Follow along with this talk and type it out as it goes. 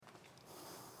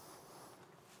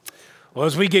Well,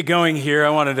 as we get going here, I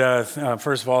wanted to,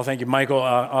 first of all, thank you, Michael.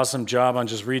 Awesome job on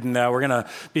just reading that. We're going to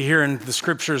be hearing the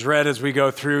scriptures read as we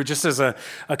go through, just as a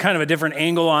kind of a different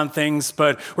angle on things.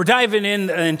 But we're diving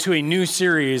into a new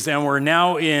series, and we're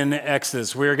now in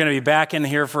Exodus. We're going to be back in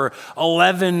here for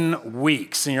 11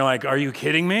 weeks. And you're like, are you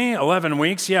kidding me? 11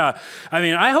 weeks? Yeah. I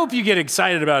mean, I hope you get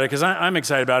excited about it, because I'm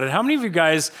excited about it. How many of you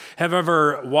guys have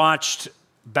ever watched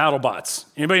BattleBots?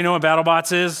 Anybody know what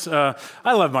BattleBots is? I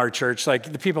love our church.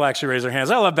 Like, the people actually raise their hands.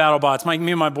 I love BattleBots.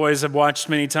 Me and my boys have watched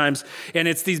many times. And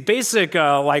it's these basic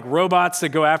like robots that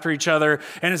go after each other.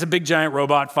 And it's a big giant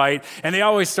robot fight. And they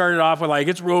always started off with like,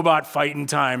 it's robot fighting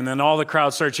time. And then all the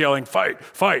crowd starts yelling, fight,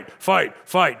 fight, fight,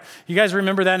 fight. You guys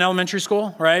remember that in elementary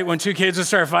school, right? When two kids would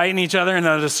start fighting each other and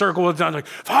the circle would like,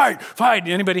 fight, fight.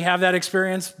 Anybody have that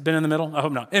experience? Been in the middle? I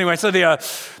hope not. Anyway, so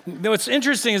what's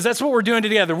interesting is that's what we're doing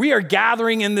together. We are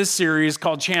gathering in this series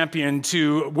called Champion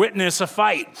to witness a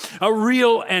fight, a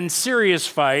real and serious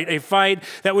fight, a fight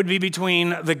that would be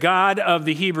between the God of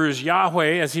the Hebrews,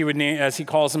 Yahweh, as he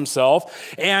calls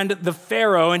himself, and the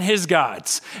Pharaoh and his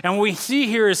gods. And what we see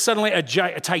here is suddenly a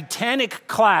titanic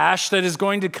clash that is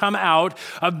going to come out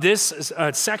of this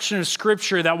section of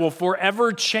scripture that will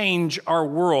forever change our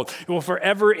world. It will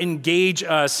forever engage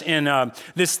us in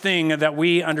this thing that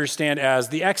we understand as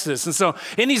the Exodus. And so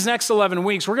in these next 11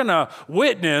 weeks, we're going to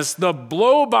witness the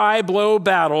blow-by-blow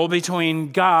battle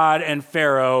between God and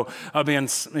Pharaoh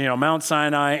against Mount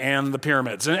Sinai and the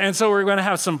pyramids. And so we're going to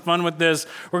have some fun with this.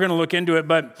 We're going to look into it.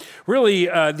 But really,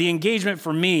 the engagement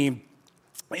for me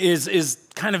is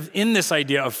kind of in this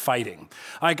idea of fighting.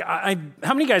 Like,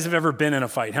 how many guys have ever been in a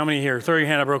fight? How many here? Throw your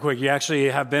hand up real quick. You actually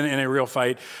have been in a real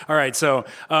fight. All right, so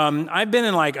I've been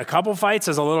in like a couple fights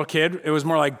as a little kid. It was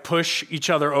more like push each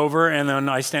other over, and then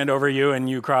I stand over you and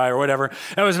you cry or whatever.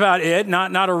 That was about it.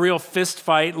 Not a real fist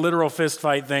fight, literal fist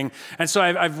fight thing. And so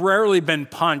I've rarely been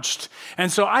punched. And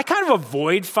so I kind of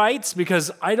avoid fights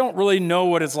because I don't really know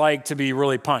what it's like to be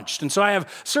really punched. And so I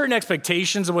have certain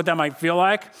expectations of what that might feel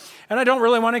like, and I don't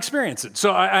really want to experience it.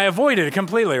 So I avoided it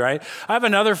completely, right? I have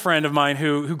another friend of mine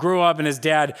who grew up and his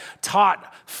dad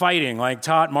taught fighting, like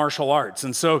taught martial arts.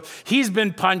 And so he's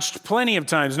been punched plenty of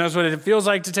times, knows what it feels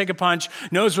like to take a punch,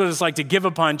 knows what it's like to give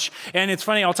a punch. And it's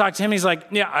funny, I'll talk to him, he's like,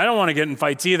 yeah, I don't want to get in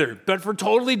fights either, but for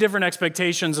totally different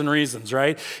expectations and reasons,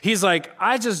 right? He's like,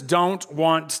 I just don't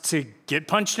want to get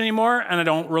punched anymore, and I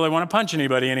don't really want to punch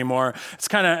anybody anymore. It's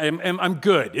kind of, I'm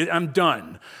good, I'm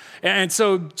done. And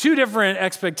so two different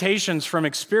expectations from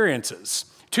experiences,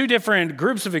 two different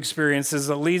groups of experiences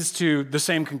that leads to the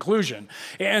same conclusion.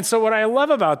 And so what I love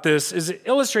about this is it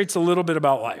illustrates a little bit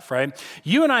about life, right?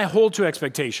 You and I hold to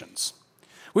expectations.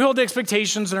 We hold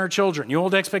expectations in our children. You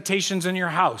hold expectations in your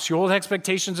house. You hold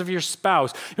expectations of your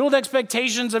spouse. You hold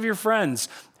expectations of your friends.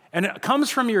 And it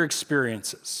comes from your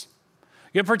experiences.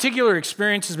 You have particular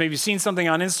experiences. Maybe you've seen something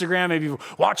on Instagram, maybe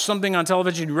you've watched something on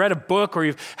television, you read a book, or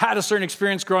you've had a certain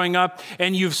experience growing up,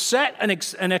 and you've set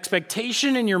an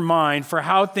expectation in your mind for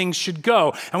how things should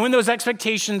go. And when those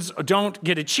expectations don't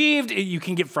get achieved, you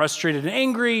can get frustrated and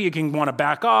angry, you can want to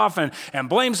back off and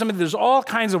blame somebody. There's all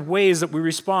kinds of ways that we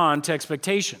respond to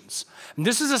expectations. And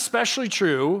this is especially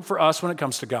true for us when it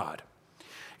comes to God.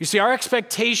 You see, our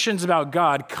expectations about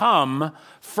God come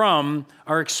from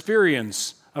our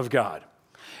experience of God.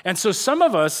 And so some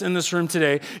of us in this room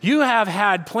today, you have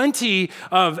had plenty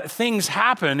of things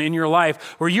happen in your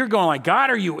life where you're going like,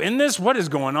 God, are you in this? What is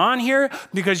going on here?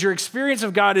 Because your experience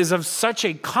of God is of such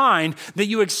a kind that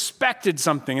you expected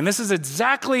something. And this is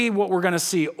exactly what we're going to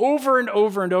see over and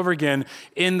over and over again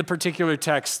in the particular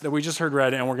text that we just heard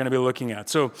read and we're going to be looking at.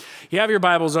 So you have your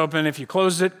Bibles open. If you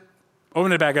closed it,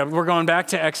 open it back up. We're going back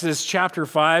to Exodus chapter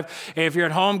 5. If you're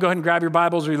at home, go ahead and grab your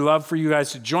Bibles. We'd love for you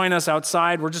guys to join us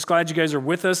outside. We're just glad you guys are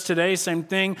with us today. Same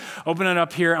thing. Open it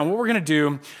up here. And what we're going to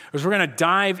do is we're going to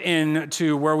dive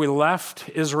into where we left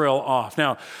Israel off.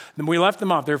 Now, we left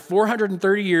them off. They're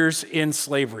 430 years in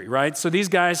slavery, right? So these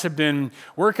guys have been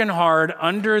working hard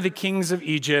under the kings of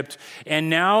Egypt, and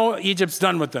now Egypt's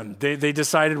done with them. They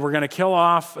decided we're going to kill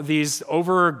off these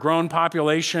overgrown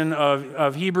population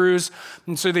of Hebrews.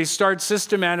 And so they start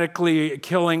systematically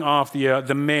killing off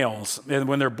the males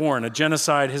when they're born. A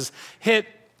genocide has hit.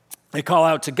 They call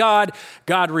out to God.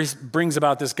 God brings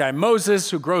about this guy Moses,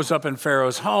 who grows up in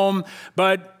Pharaoh's home.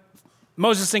 But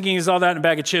Moses, thinking he's all that in a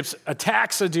bag of chips,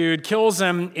 attacks a dude, kills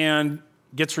him, and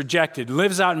gets rejected.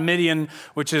 Lives out in Midian,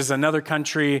 which is another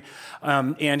country,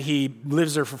 and he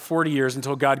lives there for 40 years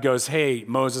until God goes, hey,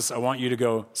 Moses, I want you to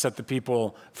go set the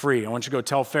people free. I want you to go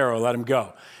tell Pharaoh, let him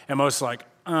go. And Moses is like,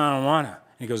 I don't want to.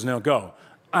 He goes, no, go.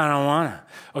 I don't want to.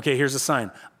 Okay, here's a sign.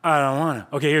 I don't want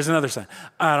to. Okay, here's another sign.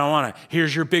 I don't want to.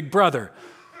 Here's your big brother.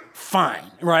 fine,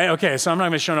 right? Okay, so I'm not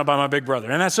going to be shown up by my big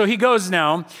brother. And so he goes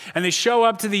now, and they show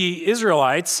up to the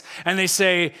Israelites, and they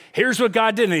say, here's what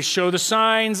God did. And they show the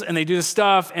signs, and they do the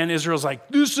stuff, and Israel's like,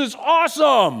 this is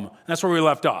awesome. And that's where we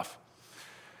left off.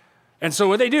 And so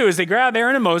what they do is they grab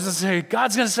Aaron and Moses and say,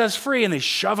 God's going to set us free, and they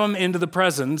shove them into the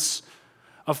presence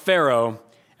of Pharaoh,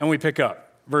 and we pick up.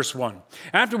 Verse 1.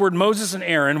 Afterward, Moses and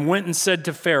Aaron went and said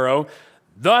to Pharaoh,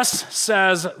 thus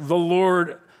says the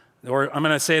Lord, or I'm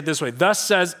going to say it this way, thus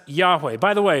says Yahweh.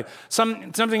 By the way,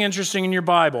 something interesting in your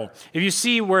Bible. If you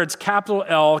see where it's capital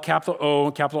L, capital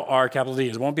O, capital R, capital D,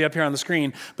 it won't be up here on the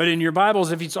screen, but in your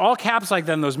Bibles, if it's all caps like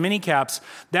that, those mini caps,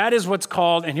 that is what's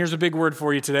called, and here's a big word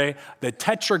for you today, the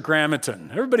tetragrammaton.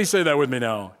 Everybody say that with me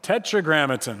now.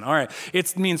 Tetragrammaton. All right.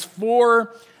 It means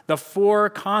the four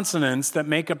consonants that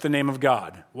make up the name of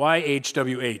God,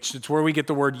 YHWH. It's where we get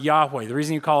the word Yahweh. The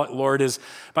reason you call it Lord is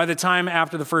by the time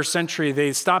after the first century,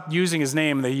 they stopped using his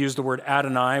name. They used the word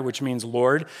Adonai, which means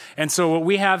Lord. And so what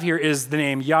we have here is the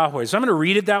name Yahweh. So I'm going to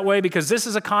read it that way because this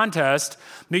is a contest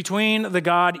between the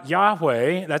God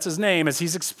Yahweh, that's his name, as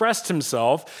he's expressed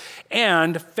himself,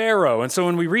 and Pharaoh. And so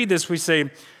when we read this, we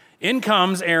say, in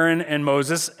comes Aaron and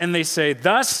Moses, and they say,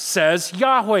 thus says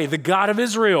Yahweh, the God of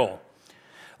Israel.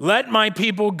 Let my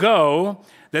people go,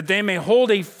 that they may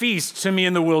hold a feast to me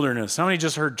in the wilderness. How many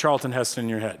just heard Charlton Heston in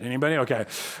your head? Anybody? Okay.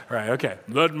 All right, okay.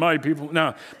 Let my people...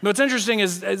 No. What's interesting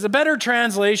is a better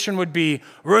translation would be,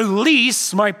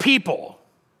 release my people.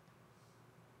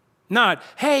 Not,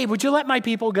 hey, would you let my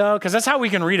people go? Because that's how we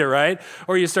can read it, right?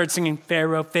 Or you start singing,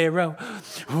 Pharaoh, Pharaoh,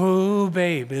 oh,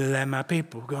 baby, let my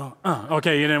people go.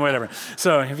 Okay, you didn't, whatever.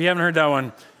 So if you haven't heard that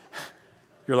one,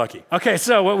 you're lucky. Okay,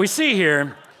 so what we see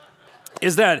here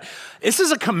is that this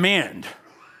is a command.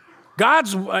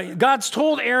 God's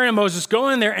told Aaron and Moses, go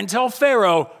in there and tell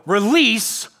Pharaoh,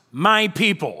 release my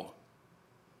people.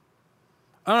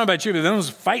 I don't know about you, but those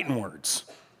are fighting words.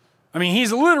 I mean,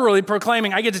 he's literally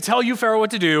proclaiming, I get to tell you, Pharaoh,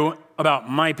 what to do about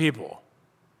my people.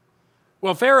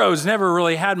 Well, Pharaoh's never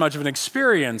really had much of an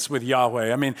experience with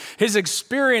Yahweh. I mean, his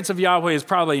experience of Yahweh is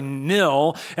probably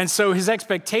nil, and so his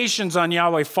expectations on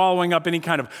Yahweh following up any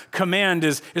kind of command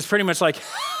is pretty much like,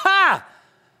 ha!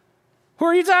 Who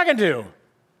are you talking to?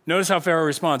 Notice how Pharaoh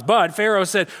responds. But Pharaoh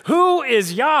said, who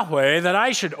is Yahweh that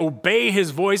I should obey his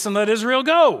voice and let Israel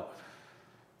go?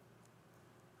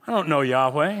 I don't know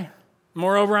Yahweh.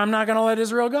 Moreover, I'm not going to let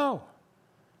Israel go.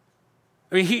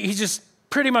 I mean, he just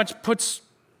pretty much puts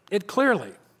it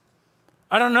clearly.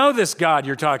 I don't know this God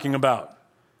you're talking about.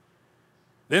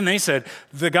 Then they said,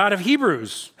 the God of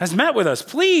Hebrews has met with us.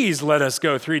 Please let us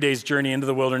go 3 days' journey into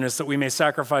the wilderness that we may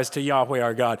sacrifice to Yahweh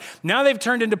our God. Now they've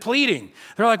turned into pleading.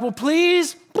 They're like, well,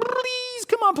 please,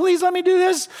 come on, please let me do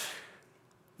this.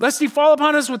 Lest he fall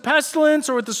upon us with pestilence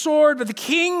or with the sword. But the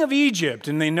king of Egypt,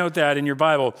 and they note that in your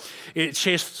Bible, it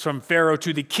shifts from Pharaoh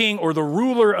to the king or the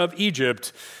ruler of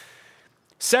Egypt,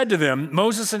 said to them,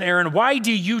 Moses and Aaron, why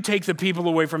do you take the people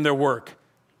away from their work?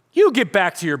 You get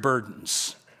back to your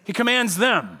burdens. He commands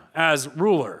them as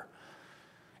ruler.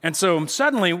 And so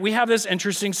suddenly we have this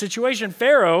interesting situation.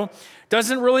 Pharaoh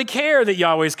doesn't really care that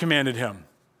Yahweh's commanded him.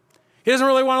 He doesn't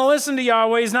really want to listen to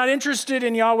Yahweh. He's not interested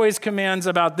in Yahweh's commands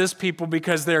about this people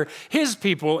because they're his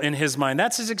people in his mind.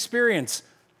 That's his experience.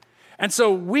 And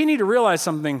so we need to realize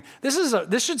something.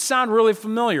 This should sound really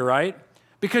familiar, right?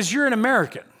 Because you're an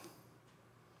American.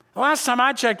 The last time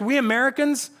I checked, we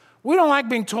Americans, we don't like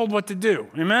being told what to do.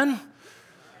 Amen?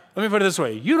 Let me put it this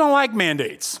way. You don't like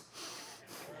mandates.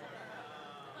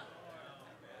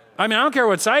 I mean, I don't care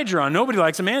what side you're on. Nobody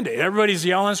likes a mandate. Everybody's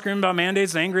yelling, screaming about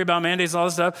mandates, and angry about mandates, all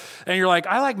this stuff. And you're like,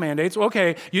 I like mandates.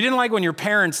 Okay, you didn't like when your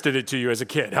parents did it to you as a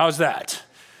kid. How's that?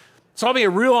 So I'll be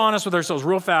real honest with ourselves,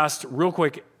 real fast, real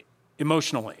quick,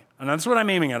 emotionally. And that's what I'm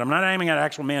aiming at. I'm not aiming at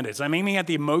actual mandates. I'm aiming at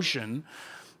the emotion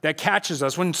that catches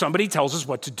us when somebody tells us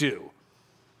what to do.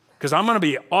 Because I'm going to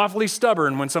be awfully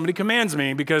stubborn when somebody commands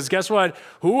me, because guess what?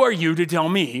 Who are you to tell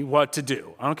me what to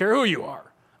do? I don't care who you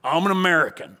are. I'm an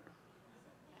American.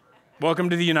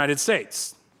 Welcome to the United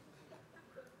States.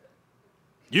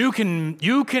 You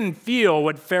can feel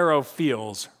what Pharaoh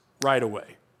feels right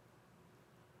away.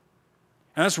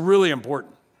 And that's really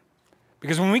important.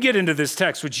 Because when we get into this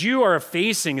text, what you are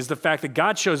facing is the fact that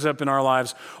God shows up in our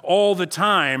lives all the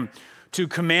time to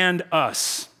command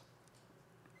us.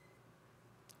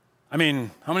 I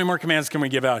mean, how many more commands can we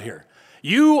give out here?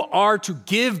 You are to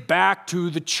give back to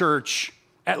the church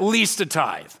at least a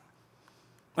tithe.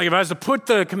 Like if I was to put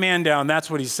the command down, that's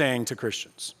what he's saying to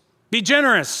Christians. Be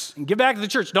generous and give back to the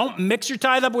church. Don't mix your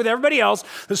tithe up with everybody else.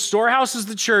 The storehouse is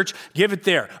the church. Give it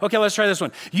there. Okay, let's try this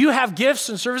one. You have gifts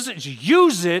and services.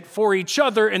 Use it for each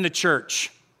other in the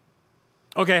church.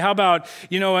 Okay, how about,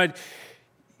 you know what?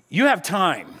 you have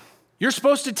time. You're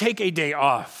supposed to take a day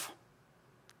off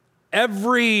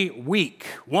every week,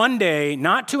 one day,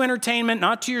 not to entertainment,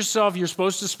 not to yourself. You're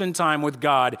supposed to spend time with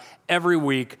God every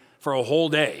week for a whole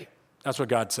day. That's what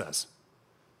God says.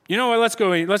 You know what?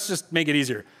 Let's just make it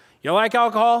easier. You like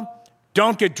alcohol?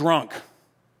 Don't get drunk.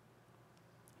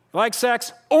 You like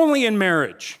sex? Only in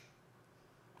marriage.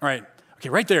 All right. Okay,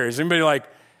 right there. Is anybody like,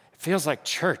 it feels like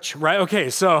church, right? Okay,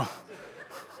 so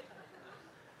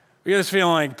we get this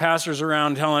feeling like pastors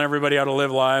around telling everybody how to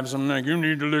live lives. I'm like, you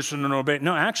need to listen and obey.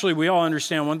 No, actually, we all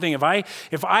understand one thing.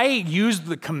 If I use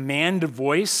the command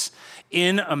voice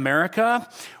in America,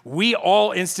 we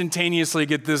all instantaneously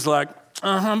get this like,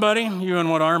 buddy, you in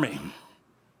what army?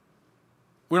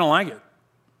 We don't like it.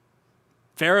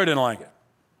 Pharaoh didn't like it.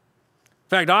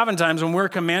 In fact, oftentimes when we're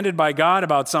commanded by God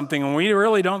about something and we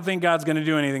really don't think God's going to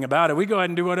do anything about it, we go ahead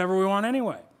and do whatever we want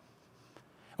anyway.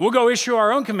 We'll go issue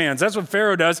our own commands. That's what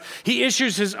Pharaoh does. He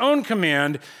issues his own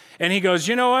command and he goes,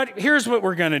 you know what? Here's what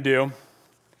we're going to do.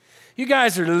 You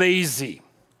guys are lazy.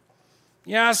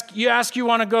 You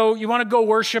want to go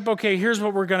worship? Okay, here's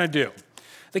what we're going to do.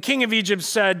 The king of Egypt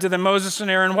said to them, Moses and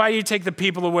Aaron, why do you take the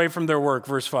people away from their work?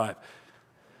 Verse 5.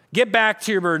 Get back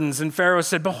to your burdens. And Pharaoh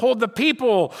said, behold, the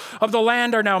people of the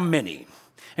land are now many,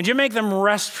 and you make them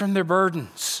rest from their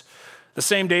burdens. The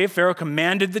same day, Pharaoh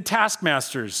commanded the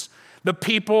taskmasters, the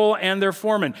people and their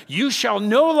foremen, you shall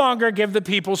no longer give the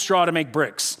people straw to make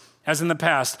bricks, as in the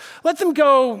past. Let them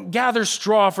go gather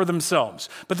straw for themselves.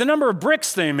 But the number of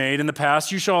bricks they made in the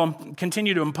past, you shall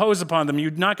continue to impose upon them.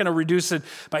 You're not going to reduce it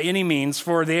by any means,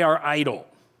 for they are idle.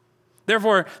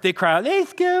 Therefore, they cry out,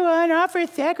 let's go and offer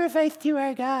sacrifice to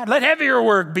our God. Let heavier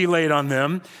work be laid on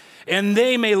them, and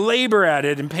they may labor at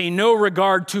it and pay no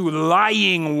regard to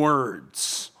lying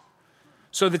words.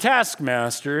 So the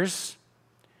taskmasters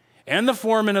and the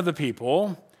foremen of the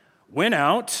people went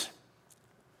out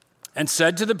and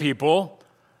said to the people,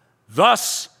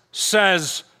 thus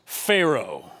says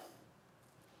Pharaoh.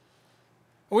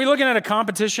 Are we looking at a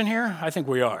competition here? I think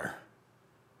we are.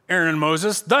 Aaron and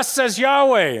Moses, thus says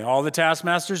Yahweh. All the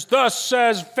taskmasters, thus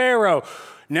says Pharaoh.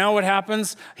 Now what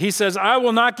happens? He says, I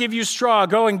will not give you straw.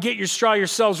 Go and get your straw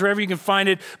yourselves wherever you can find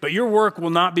it, but your work will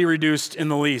not be reduced in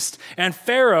the least. And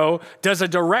Pharaoh does a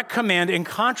direct command in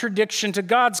contradiction to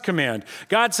God's command.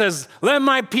 God says, let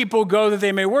my people go that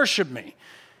they may worship me.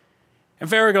 And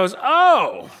Pharaoh goes,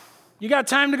 oh, you got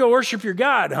time to go worship your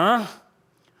God, huh?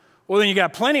 Well, then you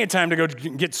got plenty of time to go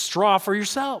get straw for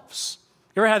yourselves.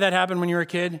 You ever had that happen when you were a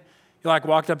kid? You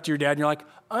walked up to your dad and you're like,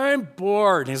 I'm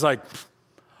bored. And he's like,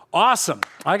 awesome.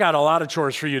 I got a lot of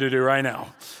chores for you to do right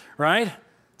now, right?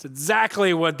 It's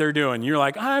exactly what they're doing. You're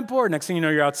like, I'm bored. Next thing you know,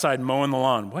 you're outside mowing the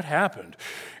lawn. What happened?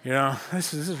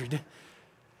 This is ridiculous.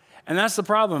 And that's the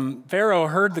problem. Pharaoh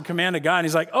heard the command of God and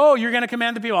he's like, oh, you're going to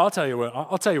command the people? I'll tell you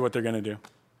what they're going to do.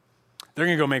 They're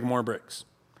going to go make more bricks.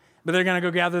 But they're going to go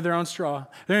gather their own straw.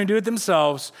 They're going to do it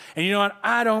themselves. And you know what?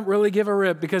 I don't really give a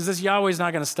rip because this Yahweh's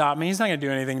not going to stop me. He's not going to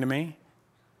do anything to me.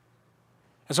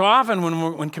 And so often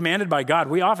when commanded by God,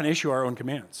 we often issue our own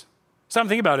commands. Stop and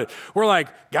think about it. We're like,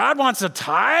 God wants a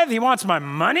tithe? He wants my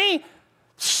money?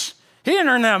 He didn't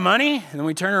earn that money. And then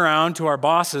we turn around to our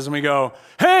bosses and we go,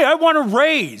 hey, I want a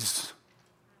raise.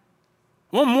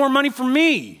 I want more money for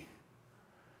me.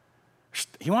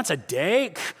 He wants a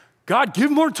day? God,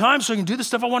 give more time so I can do the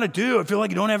stuff I want to do. I feel like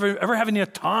you don't ever have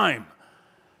enough time.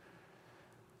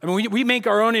 I mean, we make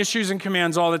our own issues and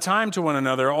commands all the time to one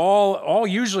another, all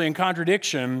usually in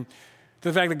contradiction to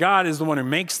the fact that God is the one who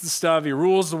makes the stuff. He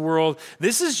rules the world.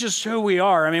 This is just who we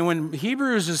are. I mean, when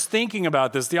Hebrews is thinking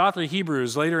about this, the author of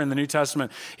Hebrews later in the New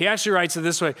Testament, he actually writes it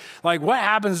this way, like, what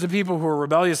happens to people who are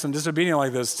rebellious and disobedient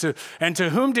like this? And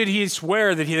to whom did he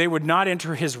swear that they would not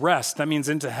enter his rest? That means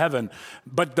into heaven,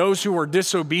 but those who were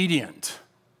disobedient.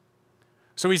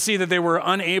 So we see that they were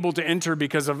unable to enter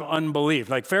because of unbelief.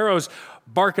 Like Pharaoh's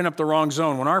barking up the wrong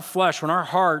zone. When our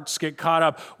hearts get caught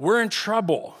up, we're in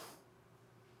trouble.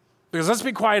 Because let's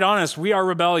be quite honest, we are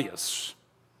rebellious.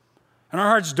 And our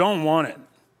hearts don't want it.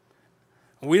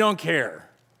 We don't care.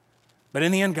 But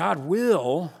in the end, God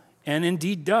will, and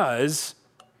indeed does,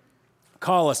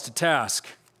 call us to task.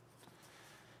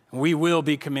 We will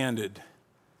be commanded,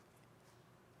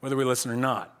 whether we listen or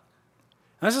not.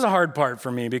 And this is a hard part for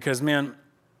me because, man,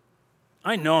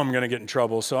 I know I'm going to get in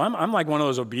trouble. So I'm like one of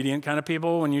those obedient kind of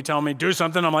people. When you tell me, do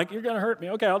something, I'm like, you're going to hurt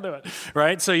me. Okay, I'll do it.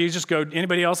 Right? So you just go,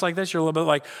 anybody else like this? You're a little bit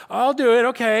like, I'll do it.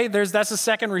 Okay. That's the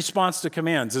second response to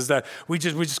commands is that we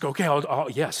just go, okay,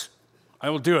 yes, I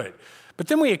will do it. But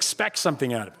then we expect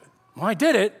something out of it. Well, I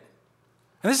did it.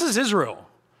 And this is Israel.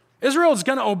 Israel is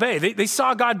going to obey. They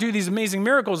saw God do these amazing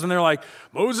miracles and they're like,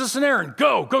 Moses and Aaron,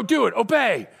 go do it.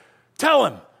 Obey. Tell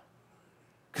him.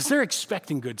 because they're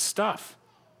expecting good stuff.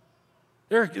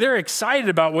 They're excited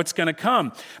about what's going to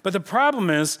come. But the problem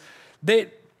is they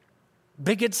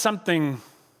get something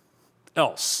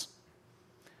else.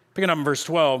 Picking up in verse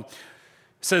 12, it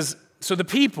says, so the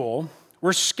people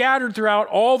were scattered throughout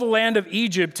all the land of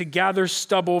Egypt to gather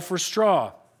stubble for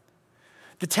straw.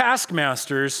 The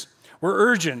taskmasters were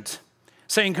urgent,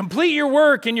 saying, complete your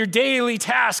work and your daily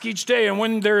task each day, and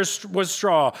when there was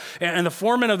straw. And the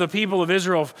foreman of the people of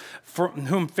Israel, for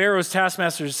whom Pharaoh's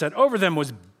taskmasters set over them,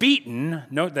 was beaten,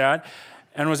 note that,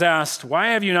 and was asked, why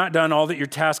have you not done all that your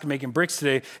task of making bricks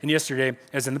today and yesterday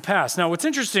as in the past? Now, what's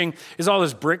interesting is all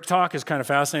this brick talk is kind of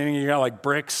fascinating. You got like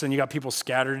bricks and you got people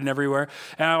scattered and everywhere.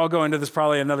 And I'll go into this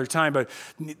probably another time, but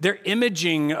they're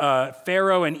imaging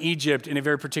Pharaoh and Egypt in a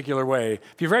very particular way.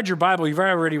 If you've read your Bible, you've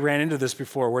already ran into this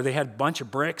before, where they had a bunch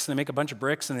of bricks and they make a bunch of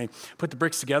bricks and they put the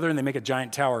bricks together and they make a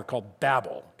giant tower called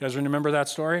Babel. You guys remember that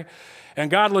story? And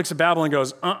God looks at Babel and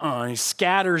goes, and he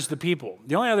scatters the people.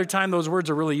 The only other time those words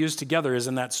are really used together is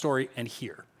in that story and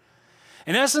here.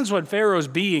 In essence, what Pharaoh's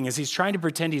being is he's trying to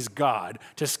pretend he's God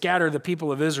to scatter the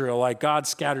people of Israel like God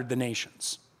scattered the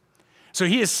nations. So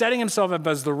he is setting himself up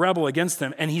as the rebel against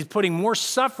them, and he's putting more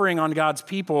suffering on God's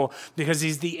people because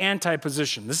he's the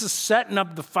anti-position. This is setting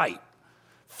up the fight.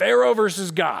 Pharaoh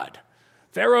versus God.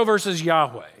 Pharaoh versus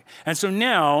Yahweh. And so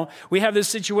now we have this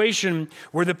situation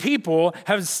where the people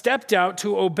have stepped out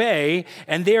to obey,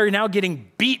 and they are now getting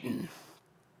beaten.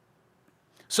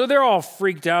 So they're all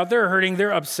freaked out, they're hurting,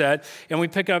 they're upset. And we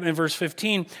pick up in verse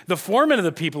 15, the foreman of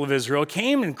the people of Israel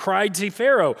came and cried to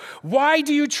Pharaoh, why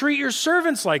do you treat your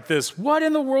servants like this? What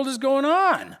in the world is going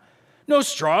on? No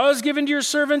straw is given to your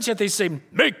servants, yet they say,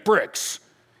 make bricks.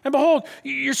 And behold,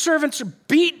 your servants are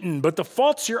beaten, but the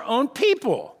fault's your own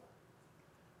people.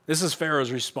 This is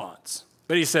Pharaoh's response.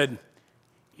 But he said,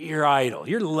 you're idle.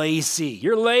 You're lazy.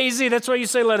 You're lazy. That's why you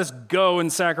say, let us go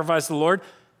and sacrifice to the Lord.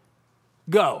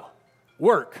 Go.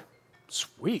 Work.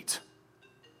 Sweet.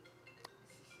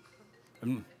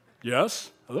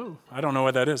 Yes? Hello? I don't know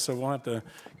what that is, so we'll have to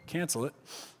cancel it.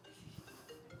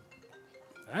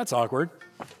 That's awkward.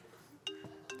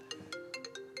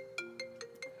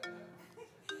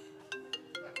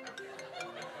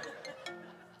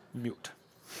 Mute.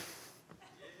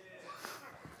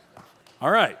 All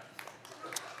right.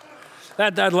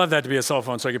 I'd love that to be a cell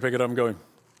phone so I could pick it up and go,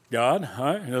 God,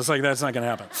 huh? It's like that's not going to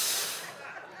happen.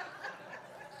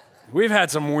 We've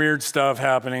had some weird stuff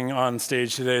happening on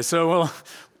stage today, so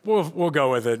we'll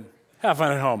go with it. Have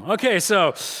fun at home. Okay,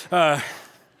 so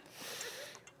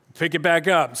pick it back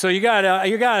up. So you got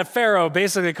a Pharaoh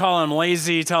basically calling him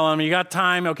lazy, telling him you got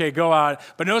time, okay, go out,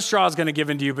 but no straw is going to give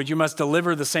in to you, but you must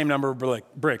deliver the same number of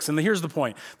bricks. And here's the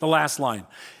point, the last line.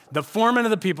 The foreman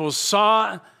of the people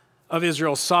of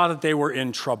Israel saw that they were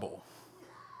in trouble.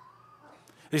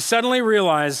 They suddenly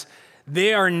realized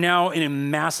they are now in a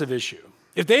massive issue.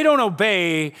 If they don't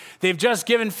obey, they've just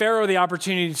given Pharaoh the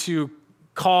opportunity to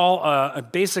call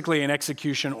basically an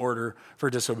execution order for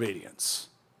disobedience.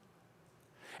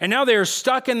 And now they're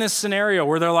stuck in this scenario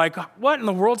where they're like, what in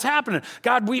the world's happening?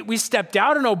 God, we stepped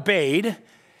out and obeyed,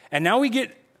 and now we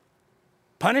get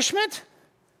punishment?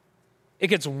 It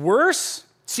gets worse?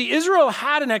 See, Israel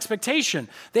had an expectation.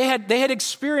 They had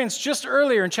experienced just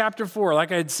earlier in chapter 4,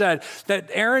 like I had said, that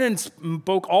Aaron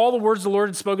spoke all the words the Lord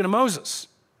had spoken to Moses.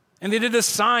 And they did the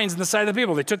signs in the sight of the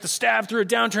people. They took the staff, threw it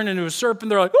down, turned it into a serpent.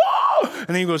 They're like, oh! And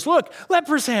then he goes, look,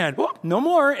 leper's hand. Oh, no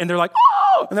more. And they're like,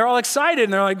 oh! And they're all excited.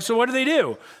 And they're like, so what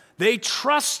do? They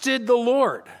trusted the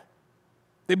Lord.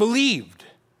 They believed.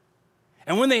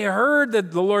 And when they heard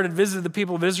that the Lord had visited the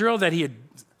people of Israel, that he had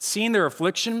seen their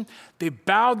affliction, they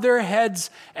bowed their heads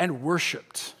and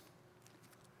worshiped.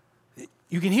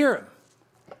 You can hear them.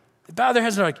 They bowed their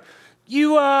heads and they're like,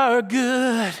 you are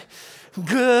good,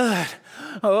 good.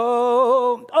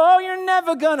 Oh, you're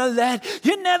never gonna let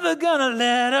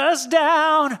us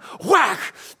down. Whack!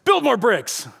 Build more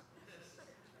bricks.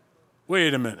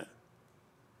 Wait a minute.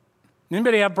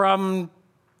 Anybody have a problem,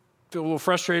 feel a little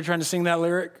frustrated trying to sing that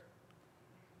lyric?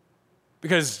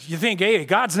 Because you think, hey,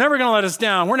 God's never going to let us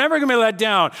down. We're never going to be let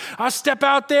down. I'll step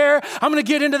out there. I'm going to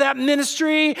get into that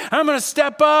ministry. I'm going to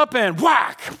step up and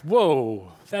whack.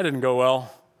 Whoa, that didn't go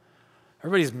well.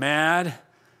 Everybody's mad.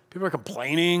 People are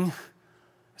complaining.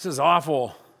 This is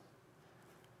awful.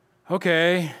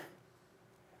 Okay,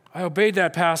 I obeyed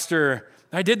that pastor.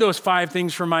 I did those 5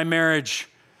 things for my marriage.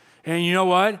 And you know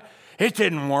what? It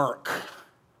didn't work.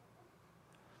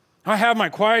 I have my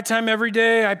quiet time every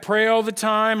day. I pray all the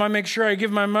time. I make sure I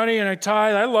give my money and I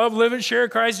tithe. I love living, share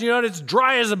Christ. You know what? It's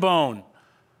dry as a bone.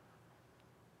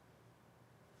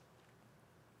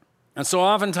 And so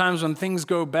oftentimes when things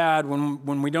go bad,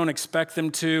 when we don't expect them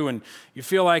to, and you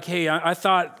feel like, hey, I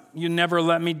thought you never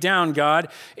let me down, God,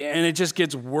 and it just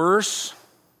gets worse,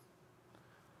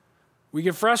 we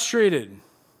get frustrated.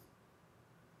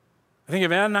 I think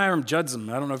of Adoniram Judson.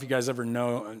 I don't know if you guys ever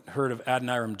heard of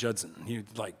Adoniram Judson.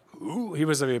 He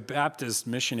was a Baptist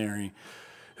missionary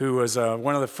who was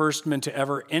one of the first men to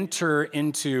ever enter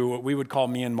into what we would call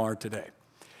Myanmar today.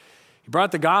 He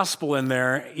brought the gospel in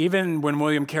there, even when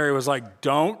William Carey was like,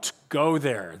 don't go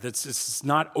there. It's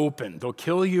not open. They'll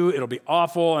kill you. It'll be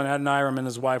awful. And Adoniram and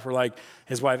his wife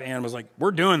Anne was like,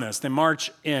 we're doing this. They march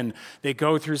in. They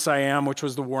go through Siam, which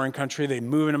was the warring country. They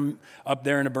move them up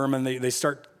there into Burma, and they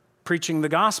start preaching the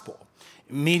gospel,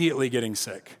 immediately getting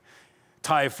sick.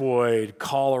 Typhoid,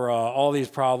 cholera, all these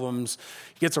problems.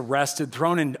 He gets arrested,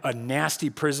 thrown in a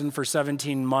nasty prison for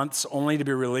 17 months, only to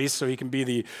be released so he can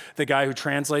be the guy who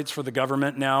translates for the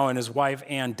government now, and his wife,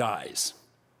 Anne, dies.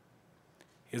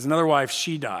 He has another wife,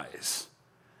 she dies.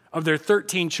 Of their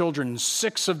 13 children,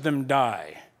 6 of them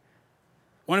die.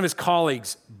 One of his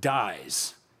colleagues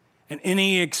dies. And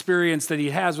any experience that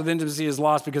he has with intimacy is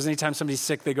lost because anytime somebody's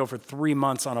sick, they go for 3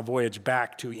 months on a voyage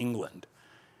back to England.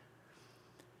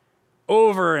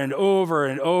 Over and over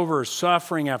and over,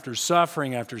 suffering after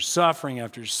suffering after suffering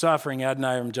after suffering,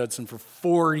 Adoniram Judson for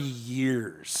 40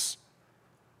 years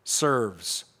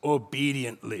serves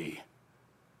obediently.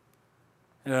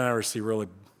 And I never see really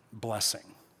blessing.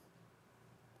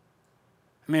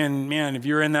 Man, if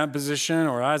you're in that position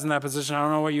or I was in that position, I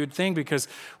don't know what you would think, because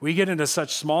we get into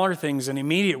such smaller things and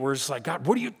immediate, we're just like, God,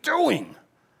 what are you doing?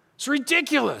 It's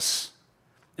ridiculous.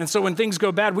 And so when things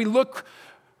go bad, we look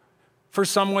for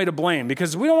some way to blame,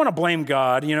 because we don't want to blame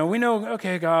God. We know,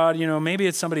 okay, God, maybe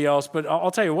it's somebody else, but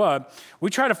I'll tell you what, we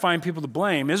try to find people to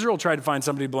blame. Israel tried to find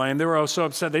somebody to blame. They were so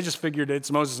upset, they just figured it's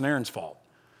Moses and Aaron's fault.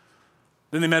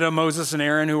 Then they met Moses and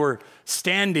Aaron, who were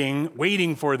standing,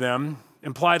 waiting for them,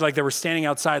 implied like they were standing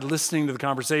outside listening to the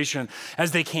conversation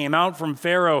as they came out from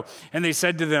Pharaoh, and they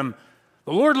said to them,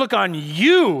 the Lord look on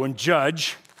you and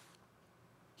judge.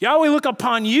 Yahweh look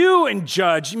upon you and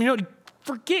judge.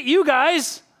 Forget you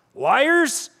guys.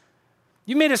 Liars,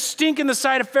 you made a stink in the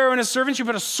sight of Pharaoh and his servants. You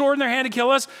put a sword in their hand to kill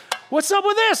us. What's up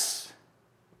with this?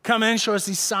 Come in, show us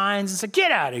these signs, and say,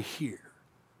 get out of here.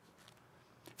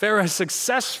 Pharaoh has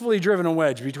successfully driven a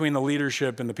wedge between the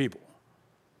leadership and the people,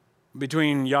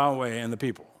 between Yahweh and the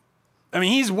people.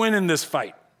 He's winning this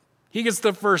fight. He gets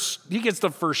the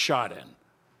first shot in.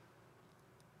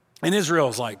 And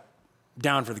Israel's like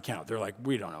down for the count. They're like,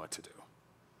 we don't know what to do.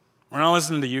 We're not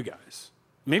listening to you guys.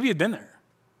 Maybe you'd been there.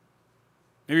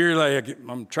 Maybe you're like,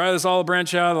 I'm trying this olive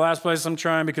branch out, the last place I'm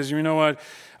trying, because you know what?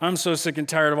 I'm so sick and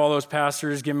tired of all those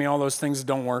pastors giving me all those things that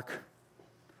don't work.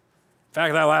 In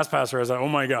fact, that last pastor, I was like, oh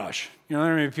my gosh. There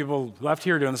are many people left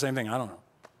here doing the same thing. I don't know.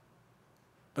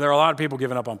 But there are a lot of people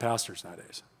giving up on pastors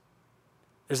nowadays.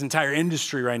 There's an entire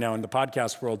industry right now in the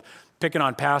podcast world picking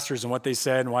on pastors and what they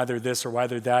said and why they're this or why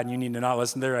they're that, and you need to not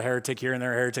listen. They're a heretic here and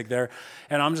they're a heretic there.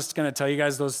 And I'm just going to tell you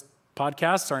guys, those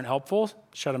podcasts aren't helpful.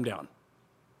 Shut them down.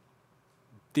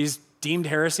 These deemed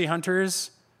heresy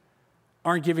hunters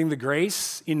aren't giving the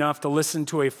grace enough to listen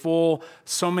to a full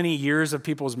so many years of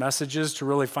people's messages to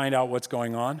really find out what's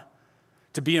going on,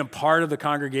 to be a part of the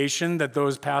congregation that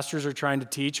those pastors are trying to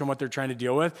teach and what they're trying to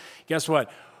deal with. Guess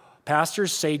what?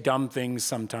 Pastors say dumb things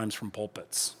sometimes from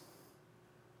pulpits.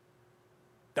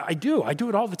 I do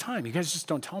it all the time. You guys just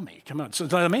don't tell me. Come on, so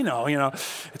let me know,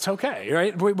 it's okay,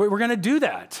 right? We're going to do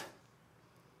that.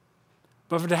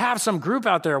 But to have some group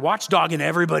out there watchdogging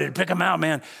everybody to pick them out,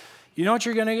 man, you know what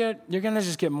you're going to get? You're going to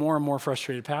just get more and more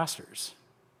frustrated pastors.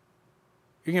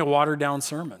 You're going to get watered down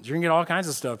sermons. You're going to get all kinds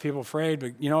of stuff. People afraid,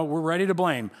 but we're ready to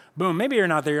blame. Boom, maybe you're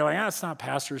not there. You're like, it's not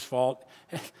pastor's fault.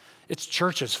 It's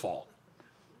church's fault.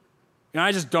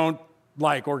 I just don't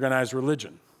like organized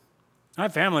religion. I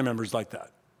have family members like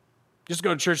that. Just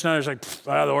go to church now, they're like,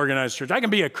 the organized church. I can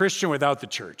be a Christian without the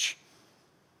church.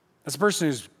 That's a person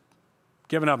who's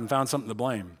given up and found something to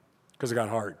blame because it got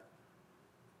hard.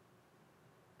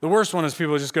 The worst one is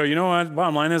people just go, you know what?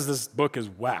 Bottom line is this book is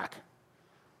whack.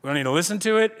 We don't need to listen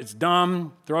to it. It's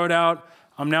dumb. Throw it out.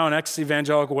 I'm now an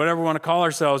ex-evangelical, whatever we want to call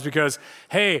ourselves, because,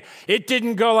 hey, it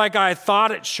didn't go like I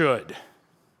thought it should.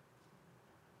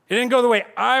 It didn't go the way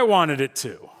I wanted it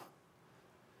to.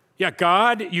 Yeah,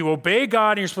 God, you obey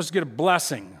God and you're supposed to get a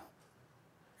blessing.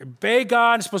 You obey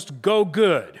God and it's supposed to go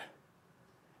good.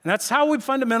 And that's how we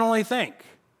fundamentally think.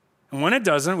 And when it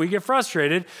doesn't, we get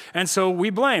frustrated, and so we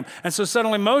blame. And so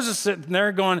suddenly Moses is sitting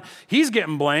there going, he's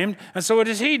getting blamed, and so what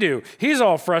does he do? He's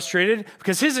all frustrated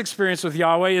because his experience with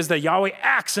Yahweh is that Yahweh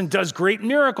acts and does great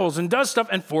miracles and does stuff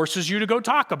and forces you to go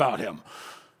talk about him.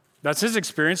 That's his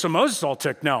experience. So Moses is all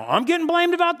ticked. No, I'm getting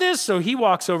blamed about this. So he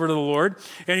walks over to the Lord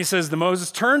and he says to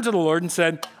Moses, turned to the Lord and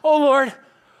said, "Oh Lord,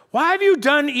 why have you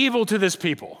done evil to this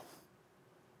people?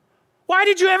 Why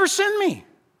did you ever send me?"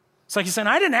 It's like he said,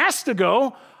 "I didn't ask to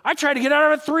go. I tried to get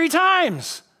out of it 3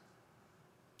 times.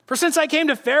 For since I came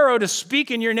to Pharaoh to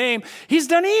speak in your name, he's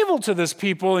done evil to this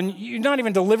people and you've not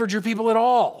even delivered your people at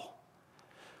all."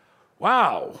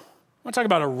 Wow. I want to talk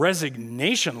about a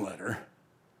resignation letter.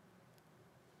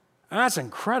 That's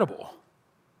incredible.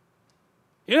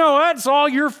 You know what? It's all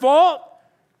your fault.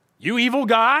 You evil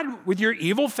God with your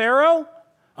evil Pharaoh.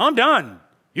 I'm done.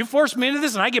 You forced me into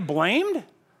this and I get blamed? And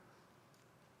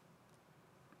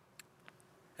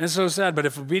it's so sad, but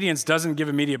if obedience doesn't give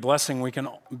immediate blessing, we can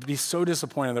be so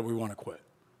disappointed that we want to quit.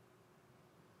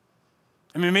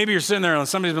 I mean, maybe you're sitting there and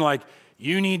somebody's been like,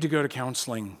 "You need to go to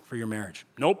counseling for your marriage."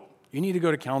 Nope. "You need to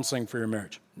go to counseling for your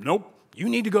marriage." Nope. "You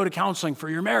need to go to counseling for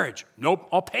your marriage." Nope.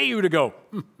 "I'll pay you to go."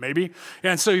 Maybe.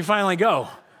 And so you finally go.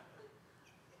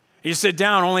 You sit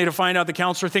down only to find out the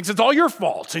counselor thinks it's all your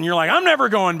fault. And you're like, "I'm never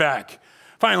going back."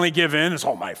 Finally give in. It's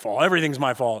all my fault. Everything's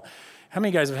my fault. How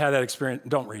many guys have had that experience?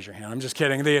 Don't raise your hand. I'm just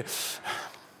kidding. The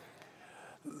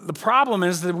problem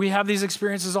is that we have these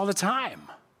experiences all the time.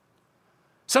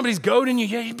 Somebody's goading you.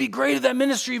 "Yeah, you'd be great at that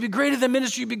ministry. You'd be great at that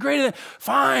ministry. You'd be great at that."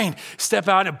 Fine. Step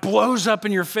out and it blows up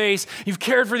in your face. You've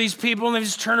cared for these people and they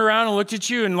just turned around and looked at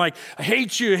you and like, "I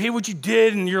hate you. I hate what you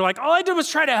did." And you're like, "All I did was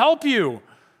try to help you."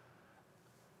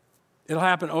 It'll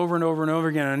happen over and over and over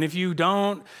again. And if you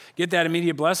don't get that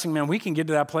immediate blessing, man, we can get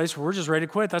to that place where we're just ready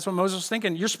to quit. That's what Moses was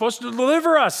thinking. You're supposed to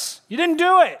deliver us. You didn't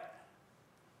do it.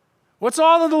 What's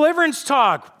all the deliverance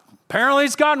talk? Apparently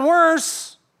it's gotten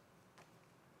worse.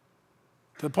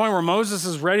 To the point where Moses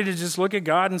is ready to just look at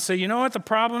God and say, "You know what the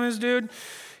problem is, dude?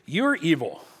 You're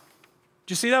evil."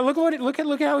 Do you see that? Look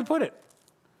at how he put it.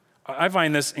 I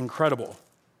find this incredible.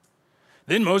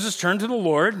 Then Moses turned to the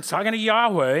Lord, talking to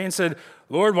Yahweh, and said,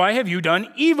 "Lord, why have you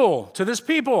done evil to this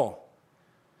people?"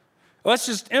 Let's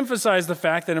just emphasize the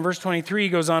fact that in verse 23 he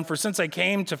goes on, "For since I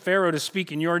came to Pharaoh to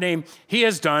speak in your name, he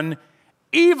has done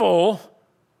evil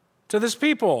to this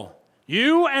people."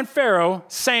 You and Pharaoh,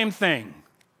 same thing.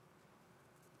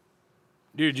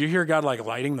 Dude, you hear God like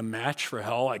lighting the match for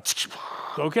hell? Like,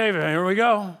 okay, here we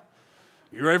go.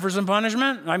 You ready for some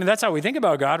punishment? I mean, that's how we think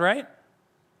about God, right?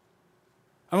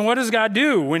 I mean, what does God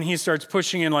do when he starts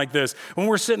pushing in like this? When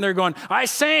we're sitting there going, "I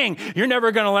sang, you're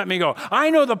never going to let me go. I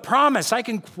know the promise. I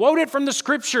can quote it from the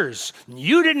scriptures.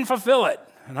 You didn't fulfill it."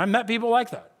 And I've met people like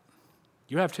that.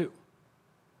 You have too.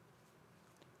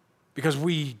 Because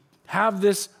we have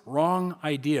this wrong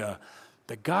idea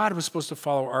that God was supposed to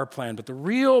follow our plan. But the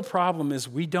real problem is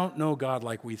we don't know God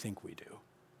like we think we do.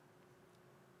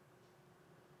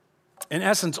 In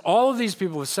essence, all of these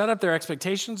people have set up their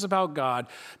expectations about God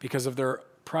because of their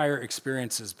prior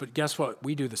experiences. But guess what?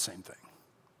 We do the same thing.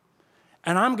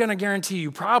 And I'm going to guarantee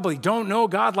you probably don't know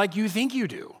God like you think you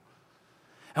do.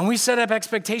 And we set up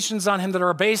expectations on him that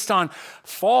are based on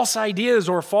false ideas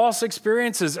or false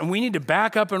experiences. And we need to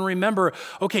back up and remember,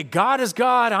 okay, God is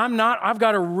God. I'm not. I've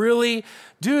got to really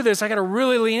do this. I got to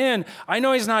really lean in. I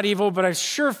know he's not evil, but it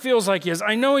sure feels like he is.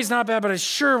 I know he's not bad, but I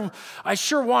sure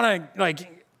want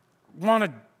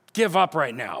to give up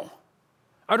right now.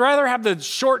 I'd rather have the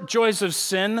short joys of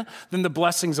sin than the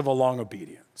blessings of a long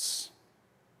obedience.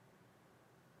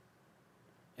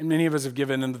 And many of us have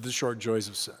given into the short joys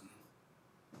of sin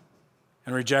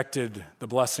and rejected the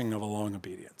blessing of a long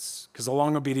obedience, because a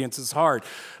long obedience is hard.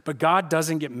 But God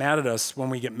doesn't get mad at us when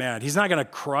we get mad. He's not going to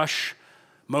crush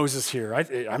Moses here.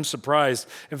 I'm surprised.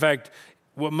 In fact,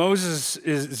 what Moses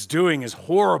is doing is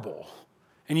horrible.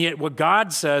 And yet what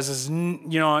God says is,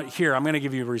 here, I'm going to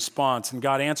give you a response. And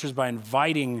God answers by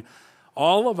inviting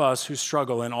all of us who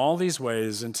struggle in all these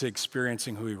ways into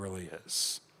experiencing who he really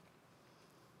is.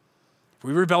 If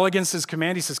we rebel against his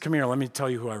command, he says, "Come here, let me tell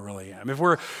you who I really am." If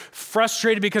we're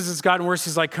frustrated because it's gotten worse,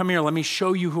 he's like, "Come here, let me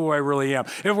show you who I really am."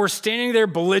 If we're standing there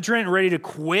belligerent and ready to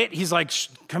quit, he's like,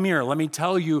 "Come here, let me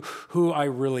tell you who I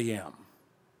really am.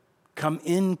 Come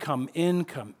in, come in,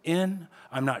 come in.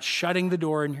 I'm not shutting the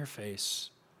door in your face.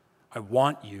 I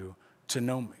want you to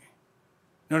know me."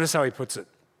 Notice how he puts it.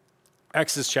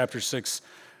 Exodus chapter 6,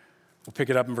 we'll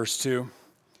pick it up in verse 2.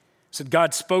 It said,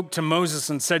 God spoke to Moses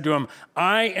and said to him,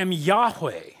 "I am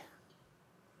Yahweh.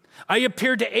 I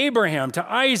appeared to Abraham,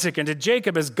 to Isaac, and to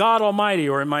Jacob as God Almighty,"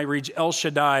 or it might read El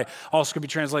Shaddai, also could be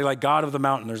translated like God of the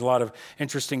mountain. There's a lot of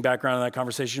interesting background in that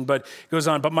conversation, but it goes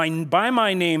on. "But by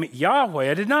my name,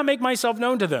 Yahweh, I did not make myself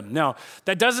known to them." Now,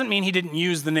 that doesn't mean he didn't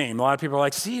use the name. A lot of people are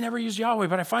like, "See, he never used Yahweh,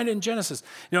 but I find it in Genesis."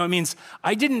 No, it means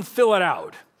I didn't fill it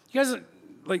out. You guys,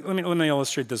 let me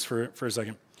illustrate this for a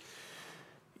second.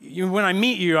 when I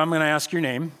meet you, I'm going to ask your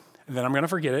name, and then I'm going to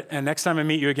forget it. And next time I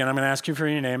meet you again, I'm going to ask you for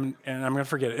your name, and I'm going to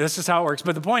forget it. That's just how it works.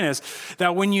 But the point is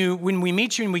that when we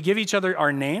meet you and we give each other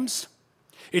our names,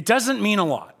 it doesn't mean a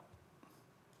lot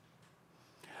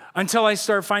until I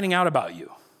start finding out about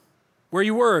you. Where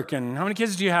you work, and how many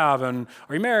kids do you have, and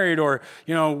are you married, or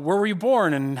where were you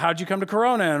born, and how did you come to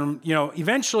Corona? And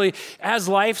eventually, as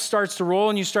life starts to roll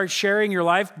and you start sharing your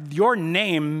life, your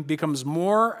name becomes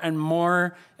more and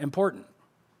more important.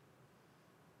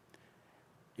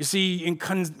 You see,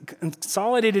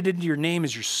 consolidated into your name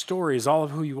is your story, is all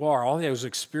of who you are, all those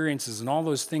experiences and all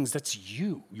those things. That's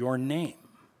you, your name.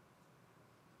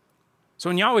 So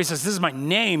when Yahweh says, this is my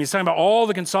name, he's talking about all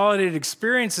the consolidated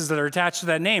experiences that are attached to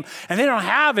that name. And they don't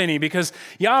have any because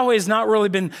Yahweh has not really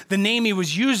been the name he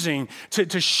was using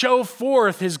to show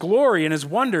forth his glory and his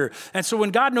wonder. And so when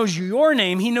God knows your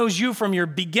name, he knows you from your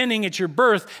beginning at your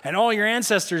birth and all your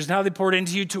ancestors and how they poured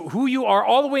into you to who you are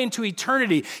all the way into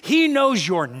eternity. He knows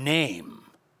your name.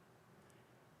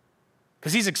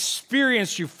 Because he's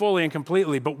experienced you fully and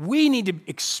completely. But we need to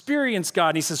experience God.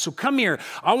 And he says, so come here.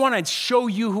 I want to show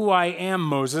you who I am,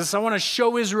 Moses. I want to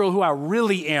show Israel who I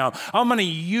really am. I'm going to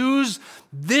use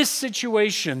this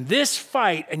situation, this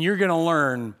fight, and you're going to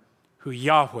learn who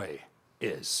Yahweh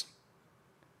is.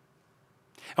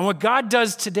 And what God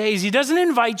does today is he doesn't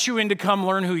invite you in to come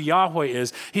learn who Yahweh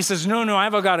is. He says, no,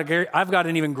 I've got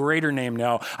an even greater name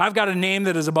now. I've got a name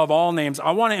that is above all names.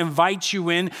 I want to invite you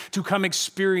in to come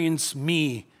experience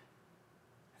me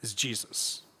as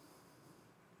Jesus.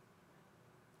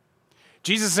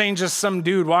 Jesus ain't just some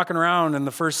dude walking around in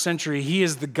the first century. He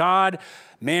is the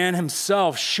God-man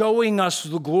himself, showing us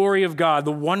the glory of God,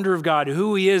 the wonder of God,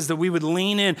 who he is, that we would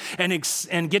lean in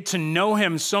and get to know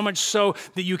him so much so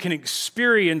that you can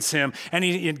experience him.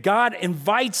 And God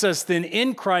invites us then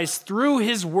in Christ through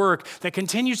his work that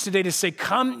continues today to say,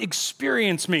 come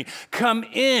experience me, come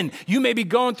in. You may be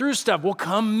going through stuff. Well,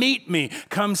 come meet me,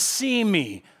 come see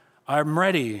me. I'm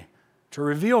ready to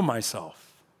reveal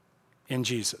myself in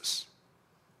Jesus.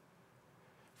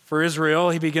 For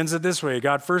Israel, he begins it this way.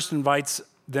 God first invites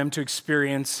them to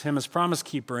experience him as promise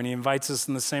keeper, and he invites us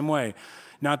in the same way.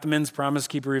 Not the men's promise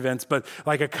keeper events, but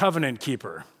like a covenant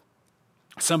keeper,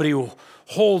 somebody who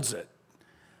holds it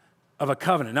of a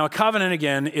covenant. Now, a covenant,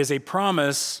 again, is a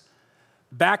promise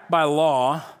backed by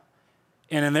law,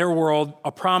 and in their world,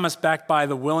 a promise backed by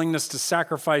the willingness to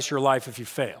sacrifice your life if you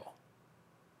fail.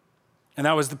 And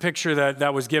that was the picture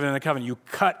that was given in the covenant. You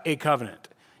cut a covenant.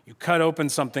 You cut open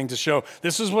something to show,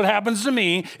 this is what happens to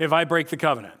me if I break the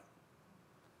covenant.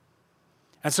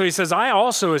 And so he says, I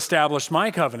also established my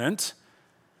covenant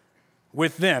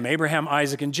with them, Abraham,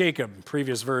 Isaac, and Jacob,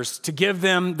 previous verse, to give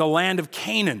them the land of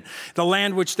Canaan, the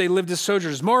land which they lived as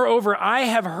sojourners. Moreover, I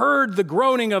have heard the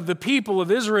groaning of the people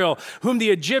of Israel, whom the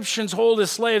Egyptians hold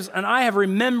as slaves, and I have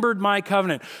remembered my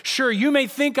covenant. Sure, you may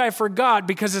think I forgot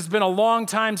because it's been a long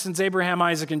time since Abraham,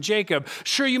 Isaac, and Jacob.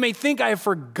 Sure, you may think I have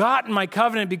forgotten my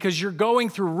covenant because you're going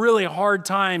through really hard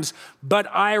times,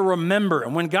 but I remember.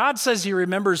 And when God says he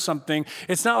remembers something,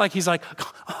 it's not like he's like,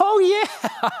 oh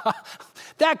yeah,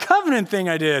 that covenant thing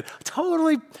I did,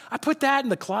 I put that in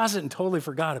the closet and totally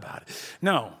forgot about it.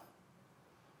 No.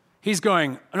 He's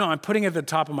going, no, I'm putting it at the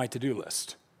top of my to-do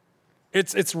list.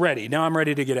 It's ready. Now I'm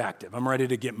ready to get active. I'm ready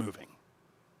to get moving.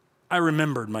 I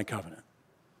remembered my covenant.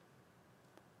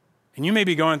 And you may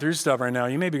be going through stuff right now.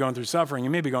 You may be going through suffering. You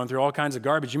may be going through all kinds of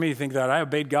garbage. You may think that I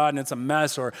obeyed God and it's a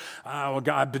mess, or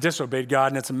I disobeyed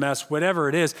God and it's a mess. Whatever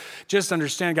it is, just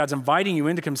understand God's inviting you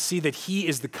in to come see that he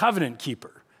is the covenant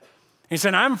keeper. He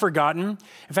said, I haven't forgotten.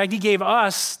 In fact, he gave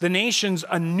us, the nations,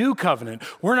 a new covenant.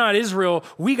 We're not Israel.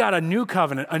 We got a new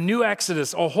covenant, a new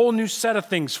Exodus, a whole new set of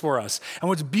things for us. And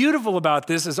what's beautiful about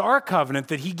this is our covenant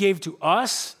that he gave to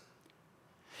us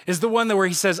is the one where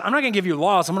he says, I'm not going to give you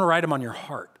laws. I'm going to write them on your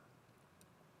heart.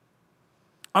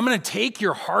 I'm going to take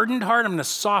your hardened heart. I'm going to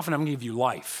soften. I'm going to give you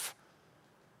life.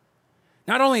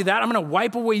 Not only that, I'm going to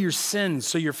wipe away your sins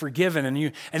so you're forgiven,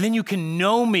 and then you can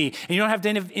know me, and you don't have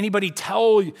to have anybody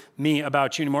tell me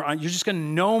about you anymore. You're just going to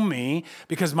know me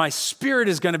because my spirit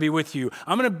is going to be with you.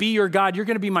 I'm going to be your God. You're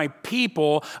going to be my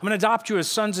people. I'm going to adopt you as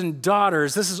sons and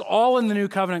daughters. This is all in the new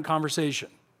covenant conversation.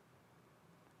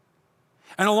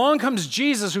 And along comes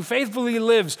Jesus, who faithfully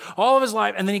lives all of his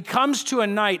life, and then he comes to a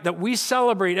night that we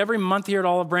celebrate every month here at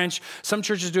Olive Branch. Some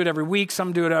churches do it every week,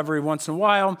 some do it every once in a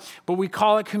while, but we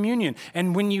call it communion.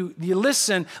 And when you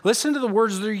listen to the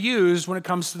words that are used when it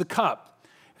comes to the cup.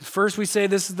 First we say,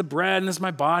 this is the bread and this is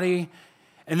my body.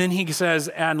 And then he says,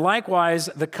 and likewise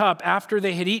the cup after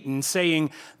they had eaten,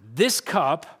 saying, this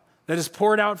cup that is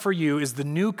poured out for you is the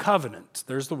new covenant.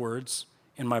 There's the words,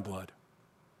 in my blood.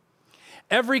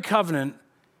 Every covenant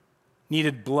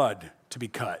needed blood to be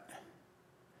cut.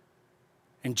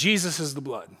 And Jesus is the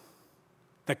blood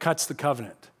that cuts the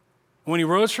covenant. When he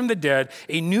rose from the dead,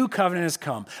 a new covenant has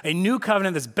come, a new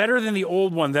covenant that's better than the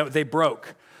old one that they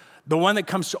broke, the one that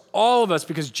comes to all of us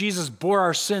because Jesus bore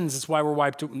our sins. That's why we're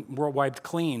wiped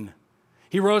clean.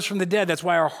 He rose from the dead. That's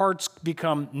why our hearts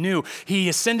become new. He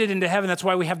ascended into heaven. That's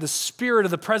why we have the Spirit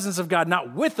of the presence of God,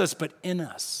 not with us, but in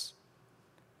us.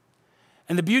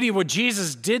 And the beauty of what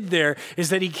Jesus did there is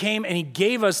that he came and he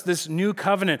gave us this new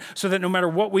covenant so that no matter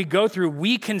what we go through,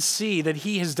 we can see that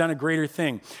he has done a greater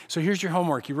thing. So here's your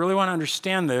homework. You really want to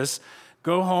understand this,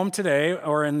 go home today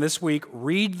or in this week,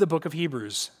 read the book of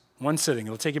Hebrews, one sitting.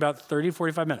 It'll take you about 30 to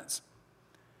 45 minutes.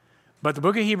 But the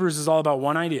book of Hebrews is all about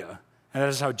one idea, and that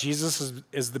is how Jesus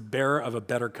is the bearer of a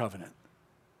better covenant.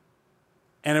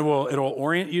 And it'll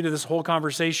orient you to this whole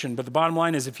conversation. But the bottom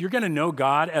line is, if you're going to know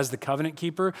God as the covenant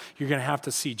keeper, you're going to have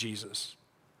to see Jesus.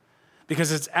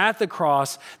 Because it's at the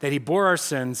cross that he bore our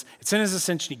sins. It's in his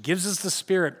ascension. He gives us the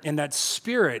Spirit, and that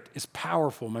Spirit is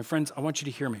powerful. My friends, I want you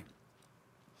to hear me.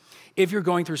 If you're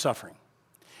going through suffering,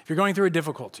 if you're going through a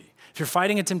difficulty, if you're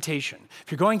fighting a temptation,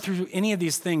 if you're going through any of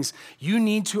these things, you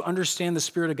need to understand the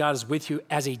Spirit of God is with you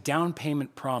as a down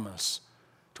payment promise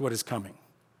to what is coming.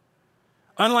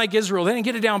 Unlike Israel, they didn't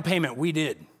get a down payment. We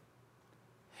did.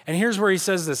 And here's where he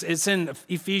says this. It's in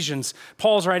Ephesians.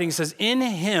 Paul's writing, he says, in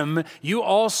him you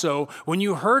also, when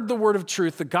you heard the word of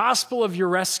truth, the gospel of your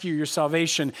rescue, your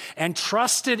salvation, and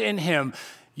trusted in him,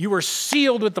 you were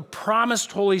sealed with the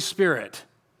promised Holy Spirit,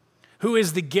 who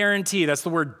is the guarantee. That's the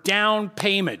word down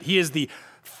payment. He is the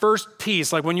first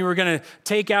piece. Like when you were going to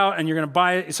take out and you're going to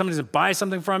buy, somebody's going to buy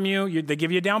something from you, they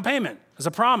give you a down payment as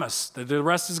a promise that the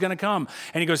rest is going to come.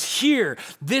 And he goes, here,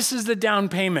 this is the down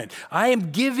payment. I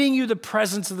am giving you the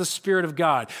presence of the Spirit of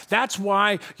God. That's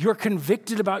why you're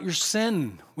convicted about your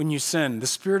sin when you sin. The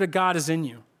Spirit of God is in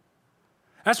you.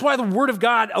 That's why the Word of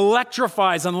God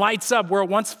electrifies and lights up where it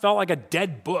once felt like a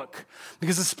dead book,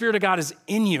 because the Spirit of God is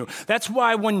in you. That's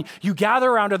why when you gather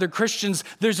around other Christians,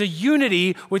 there's a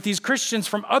unity with these Christians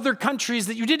from other countries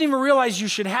that you didn't even realize you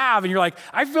should have. And you're like,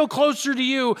 I feel closer to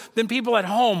you than people at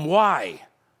home. Why?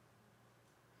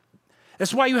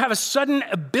 That's why you have a sudden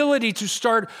ability to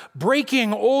start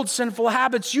breaking old sinful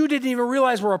habits you didn't even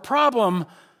realize were a problem,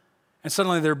 and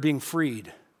suddenly they're being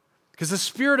freed. Because the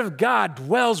Spirit of God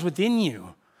dwells within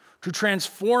you to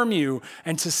transform you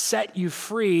and to set you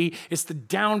free. It's the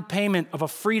down payment of a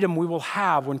freedom we will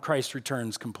have when Christ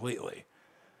returns completely.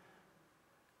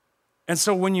 And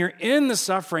so when you're in the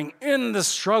suffering, in the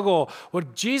struggle,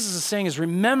 what Jesus is saying is,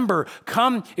 remember,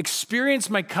 come experience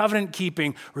my covenant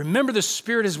keeping. Remember the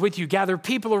Spirit is with you. Gather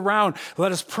people around.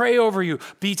 Let us pray over you.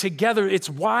 Be together.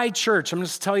 It's why, church, I'm going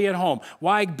to tell you at home,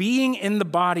 why being in the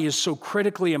body is so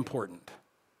critically important.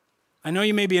 I know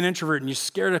you may be an introvert and you're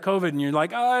scared of COVID and you're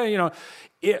like,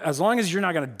 as long as you're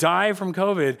not going to die from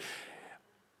COVID,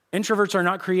 introverts are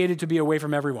not created to be away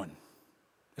from everyone.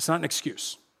 It's not an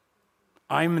excuse.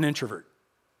 I'm an introvert,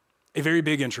 a very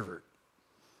big introvert.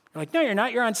 You're like, no, you're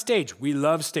not. You're on stage. We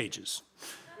love stages,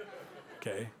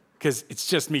 okay? Because it's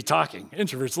just me talking.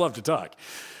 Introverts love to talk.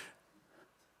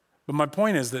 But my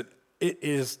point is that it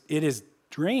is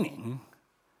draining,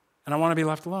 and I want to be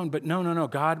left alone. But no.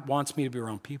 God wants me to be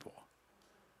around people.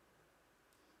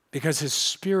 Because his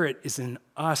Spirit is in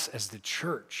us as the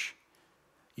church,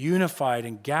 unified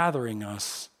and gathering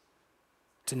us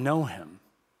to know him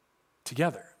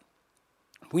together.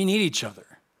 We need each other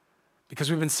because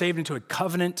we've been saved into a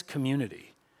covenant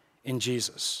community in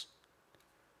Jesus.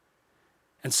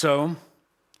 And so,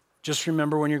 just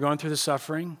remember when you're going through the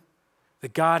suffering,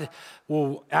 that God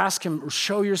will ask him,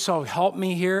 show yourself, help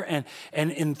me here.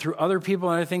 And through other people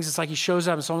and other things, it's like he shows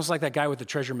up. It's almost like that guy with the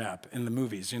treasure map in the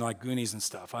movies, like Goonies and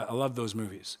stuff. I love those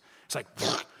movies. It's like,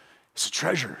 it's a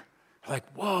treasure. You're like,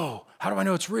 whoa, how do I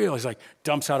know it's real? He's like,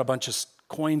 dumps out a bunch of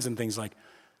coins and things like,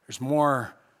 there's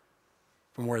more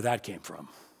from where that came from.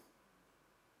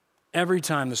 Every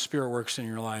time the Spirit works in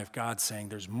your life, God's saying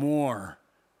there's more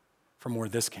from where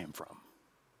this came from.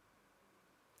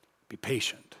 Be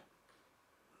patient.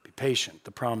 Patient.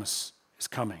 The promise is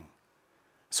coming.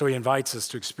 So he invites us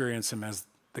to experience him as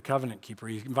the covenant keeper.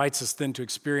 He invites us then to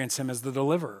experience him as the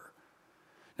deliverer.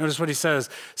 Notice what he says.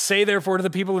 Say therefore to the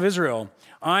people of Israel,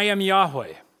 I am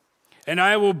Yahweh, and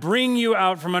I will bring you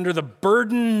out from under the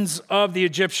burdens of the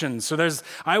Egyptians. So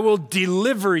I will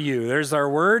deliver you, there's our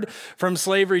word, from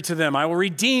slavery to them. I will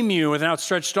redeem you with an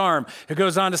outstretched arm. It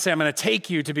goes on to say, I'm going to take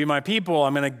you to be my people.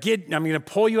 I'm going to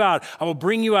pull you out. I will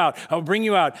bring you out. I will bring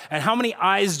you out. And how many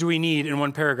eyes do we need in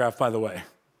one paragraph, by the way?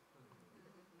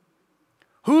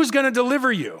 Who's going to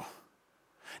deliver you?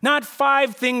 Not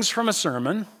 5 things from a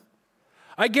sermon.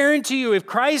 I guarantee you, if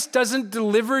Christ doesn't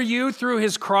deliver you through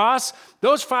his cross,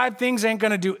 those 5 things ain't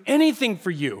going to do anything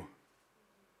for you.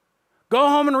 Go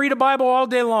home and read a Bible all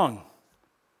day long.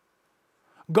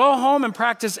 Go home and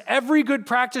practice every good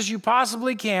practice you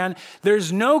possibly can.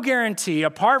 There's no guarantee,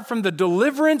 apart from the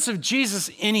deliverance of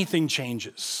Jesus, anything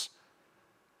changes.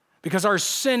 Because our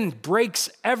sin breaks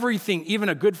everything, even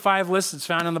a good 5 list that's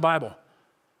found in the Bible.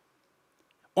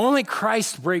 Only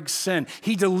Christ breaks sin.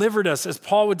 He delivered us, as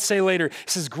Paul would say later. He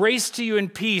says, grace to you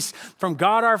and peace from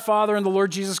God our Father and the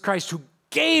Lord Jesus Christ, who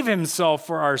gave himself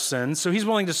for our sins, so he's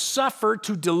willing to suffer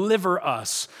to deliver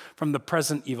us from the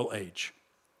present evil age,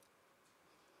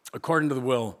 according to the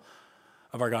will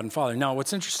of our God and Father. Now,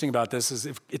 what's interesting about this is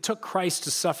if it took Christ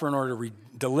to suffer in order to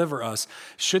deliver us,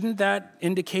 shouldn't that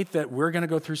indicate that we're going to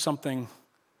go through something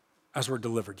as we're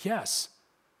delivered? Yes.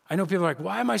 I know people are like,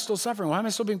 why am I still suffering? Why am I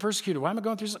still being persecuted? Why am I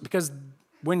going through something? Because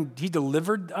when he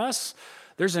delivered us,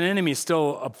 there's an enemy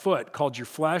still afoot called your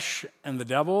flesh and the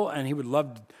devil, and he would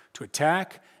love to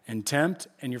attack and tempt,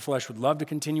 and your flesh would love to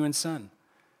continue in sin.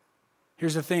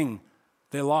 Here's the thing,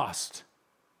 they lost.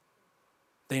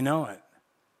 They know it.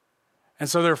 And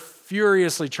so they're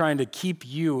furiously trying to keep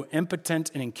you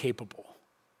impotent and incapable.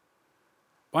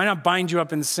 Why not bind you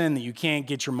up in sin that you can't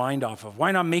get your mind off of?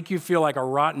 Why not make you feel like a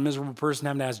rotten, miserable person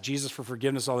having to ask Jesus for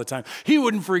forgiveness all the time? He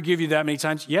wouldn't forgive you that many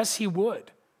times. Yes, he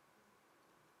would.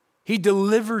 He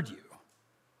delivered you.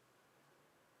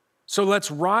 So let's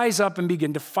rise up and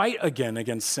begin to fight again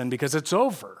against sin because it's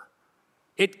over.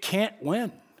 It can't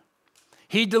win.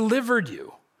 He delivered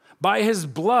you by his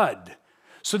blood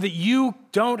so that you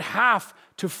don't have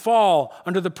to fall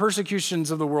under the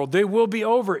persecutions of the world. They will be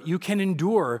over. You can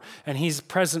endure, and he's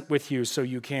present with you so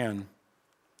you can.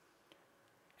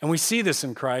 And we see this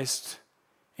in Christ,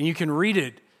 and you can read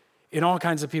it in all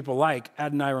kinds of people like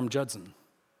Adoniram Judson,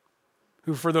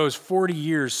 who for those 40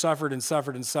 years suffered and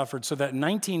suffered and suffered, so that in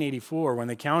 1984, when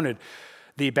they counted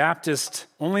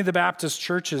only the Baptist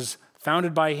churches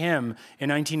founded by him in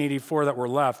 1984 that were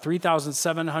left,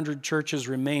 3,700 churches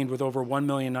remained with over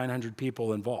 1,900,000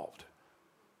 people involved.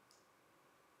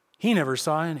 He never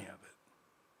saw any of it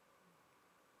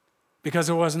because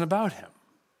it wasn't about him.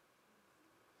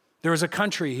 There was a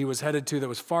country he was headed to that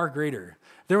was far greater.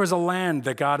 There was a land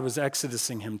that God was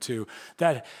exodusing him to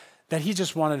that he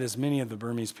just wanted as many of the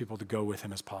Burmese people to go with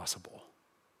him as possible.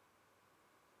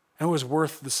 And it was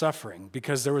worth the suffering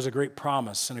because there was a great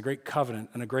promise and a great covenant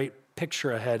and a great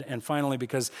picture ahead. And finally,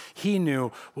 because he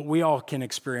knew what we all can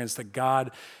experience, that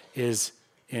God is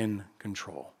in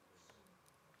control,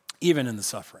 even in the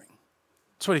suffering.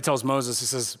 That's what he tells Moses. He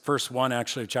says, verse 1,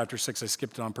 actually, of chapter 6, I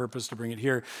skipped it on purpose to bring it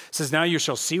here. It says, now you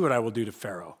shall see what I will do to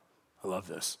Pharaoh. I love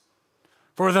this.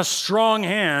 For with a strong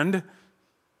hand, and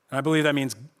I believe that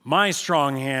means my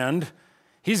strong hand,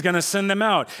 he's going to send them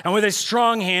out. And with a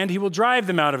strong hand, he will drive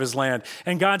them out of his land.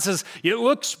 And God says, it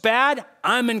looks bad.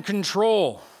 I'm in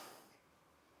control.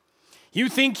 You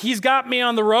think he's got me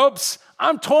on the ropes?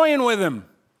 I'm toying with him.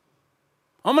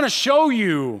 I'm going to show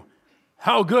you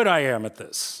how good I am at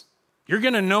this. You're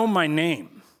going to know my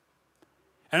name.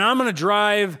 And I'm going to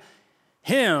drive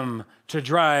him to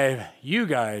drive you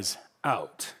guys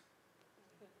out.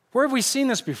 Where have we seen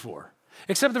this before?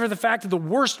 Except for the fact that the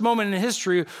worst moment in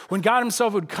history when God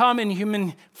himself would come in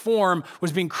human form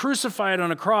was being crucified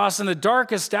on a cross. In the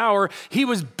darkest hour, he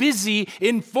was busy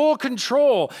in full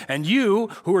control. And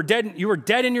you were dead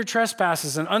in your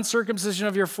trespasses and uncircumcision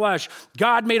of your flesh.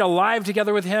 God made alive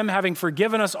together with him, having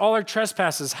forgiven us all our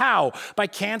trespasses. How? By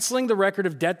canceling the record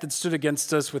of debt that stood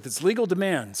against us with its legal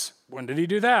demands. When did he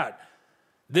do that?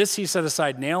 This he set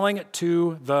aside, nailing it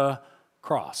to the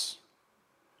cross.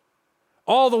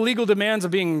 All the legal demands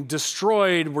of being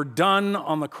destroyed were done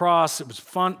on the cross. It was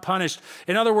punished.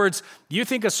 In other words, you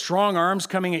think a strong arm's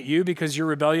coming at you because you're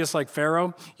rebellious like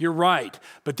Pharaoh? You're right,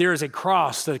 but there is a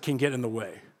cross that can get in the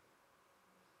way.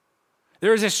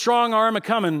 There is a strong arm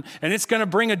coming, and it's going to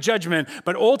bring a judgment,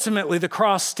 but ultimately the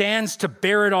cross stands to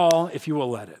bear it all if you will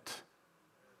let it.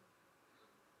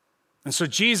 And so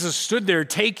Jesus stood there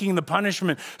taking the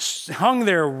punishment, hung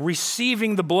there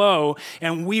receiving the blow,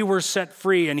 and we were set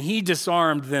free. And he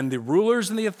disarmed then the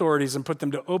rulers and the authorities and put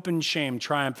them to open shame,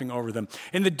 triumphing over them.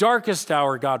 In the darkest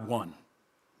hour, God won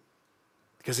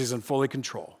because he's in fully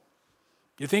control.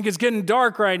 You think it's getting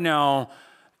dark right now,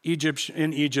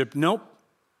 in Egypt? Nope.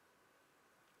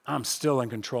 I'm still in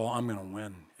control. I'm going to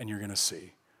win, and you're going to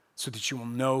see, so that you will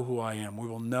know who I am. We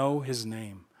will know his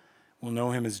name. We'll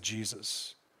know him as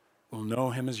Jesus. We'll know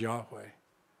him as Yahweh,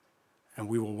 and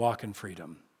we will walk in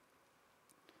freedom.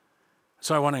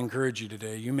 So I want to encourage you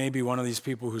today. You may be one of these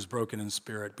people who's broken in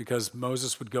spirit, because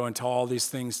Moses would go and tell all these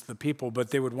things to the people,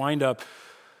 but they would wind up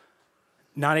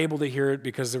not able to hear it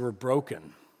because they were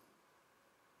broken.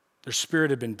 Their spirit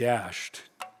had been dashed.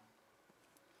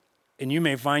 And you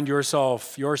may find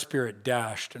yourself, your spirit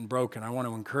dashed and broken. I want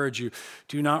to encourage you,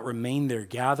 do not remain there.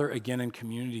 Gather again in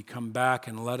community. Come back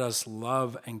and let us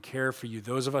love and care for you.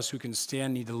 Those of us who can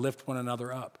stand need to lift one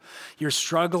another up. You're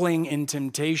struggling in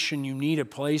temptation. You need a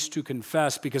place to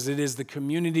confess because it is the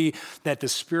community that the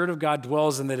Spirit of God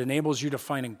dwells in that enables you to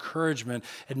find encouragement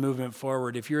and movement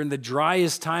forward. If you're in the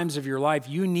driest times of your life,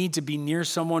 you need to be near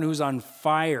someone who's on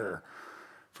fire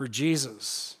for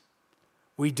Jesus.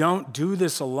 We don't do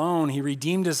this alone. He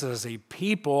redeemed us as a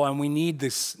people, and we need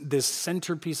this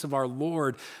centerpiece of our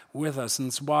Lord with us. And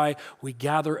that's why we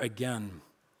gather again.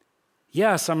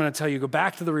 Yes, I'm going to tell you, go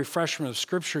back to the refreshment of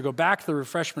Scripture. Go back to the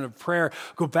refreshment of prayer.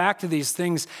 Go back to these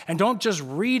things. And don't just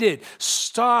read it.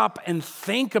 Stop and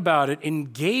think about it.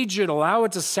 Engage it. Allow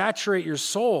it to saturate your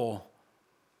soul.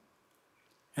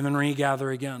 And then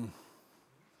regather again.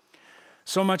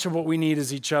 So much of what we need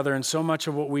is each other, and so much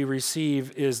of what we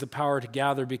receive is the power to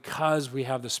gather because we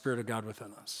have the Spirit of God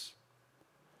within us.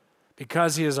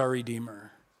 Because He is our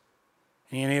Redeemer.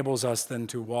 And He enables us then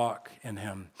to walk in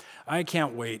Him. I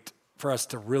can't wait for us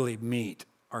to really meet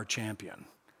our champion.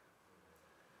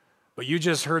 But you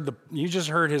just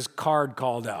heard his card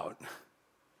called out.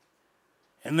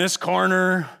 In this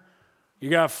corner, you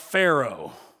got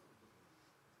Pharaoh.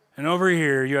 And over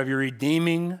here, you have your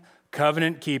redeeming,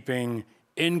 covenant-keeping,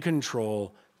 in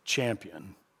control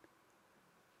champion.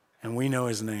 And we know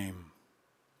his name.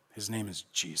 His name is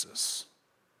Jesus.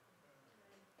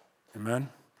 Amen?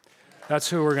 That's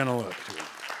who we're going to look to.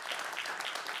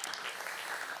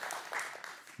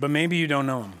 But maybe you don't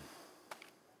know him.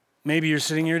 Maybe you're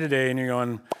sitting here today and you're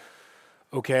going,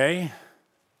 okay,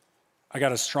 I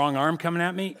got a strong arm coming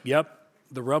at me. Yep,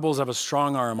 the rebels have a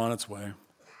strong arm on its way.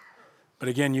 But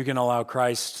again, you can allow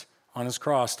Christ on his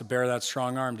cross to bear that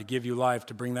strong arm, to give you life,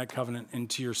 to bring that covenant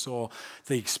into your soul,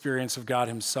 the experience of God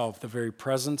himself, the very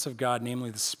presence of God, namely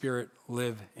the Spirit,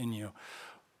 live in you.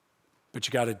 But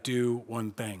you got to do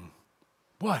one thing.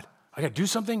 What? I got to do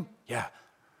something? Yeah,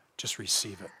 just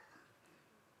receive it.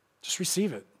 Just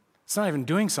receive it. It's not even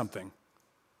doing something.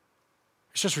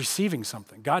 It's just receiving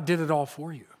something. God did it all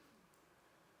for you.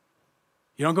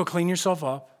 You don't go clean yourself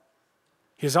up.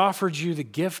 He has offered you the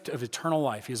gift of eternal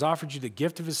life. He has offered you the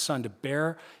gift of his Son to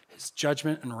bear his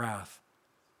judgment and wrath.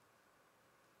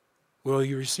 Will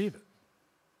you receive it?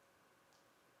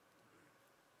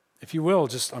 If you will,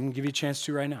 I'm going to give you a chance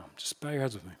to right now. Just bow your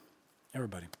heads with me,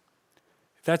 everybody.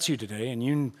 If that's you today and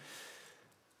you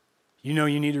know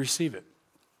you need to receive it,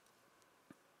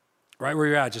 right where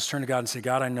you're at, just turn to God and say,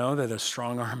 God, I know that a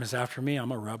strong arm is after me.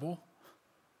 I'm a rebel.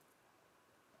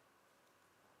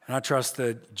 And I trust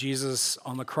that Jesus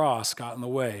on the cross got in the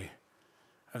way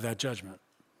of that judgment.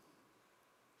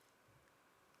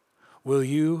 Will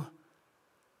you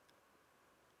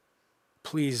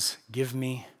please give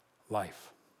me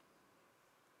life?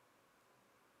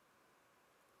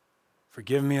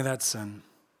 Forgive me of that sin,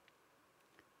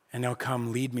 and now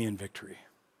come lead me in victory.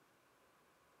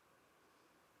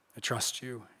 I trust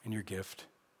you in your gift.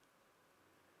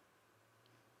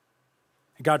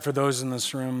 God, for those in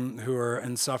this room who are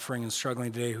in suffering and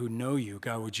struggling today who know you,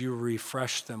 God, would you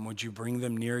refresh them? Would you bring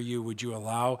them near you? Would you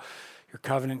allow your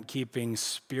covenant-keeping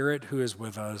Spirit who is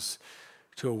with us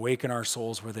to awaken our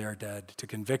souls where they are dead, to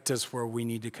convict us where we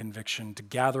need a conviction, to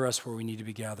gather us where we need to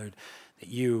be gathered, that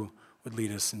you would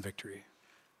lead us in victory.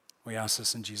 We ask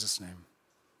this in Jesus' name.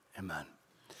 Amen.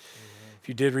 If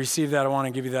you did receive that, I want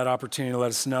to give you that opportunity to let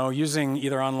us know using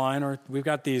either online or we've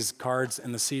got these cards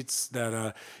in the seats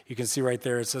that you can see right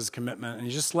there. It says commitment. And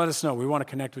you just let us know. We want to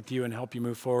connect with you and help you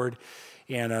move forward.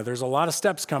 And there's a lot of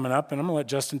steps coming up, and I'm going to let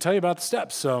Justin tell you about the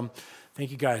steps. So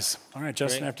thank you, guys. All right,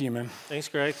 Justin, after you, man. Thanks,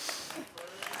 Greg.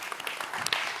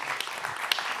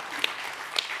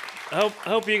 I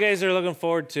hope you guys are looking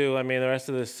forward to, the rest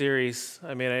of this series.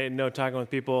 I know talking with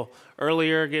people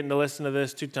earlier, getting to listen to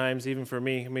this 2 times, even for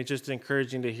me. It's just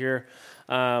encouraging to hear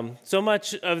so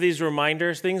much of these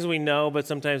reminders, things we know, but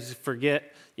sometimes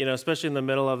forget, especially in the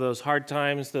middle of those hard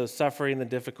times, the suffering, the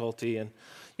difficulty. And,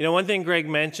 one thing Greg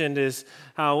mentioned is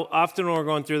how often when we're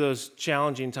going through those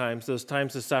challenging times, those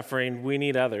times of suffering, we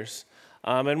need others.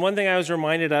 And one thing I was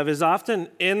reminded of is often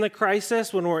in the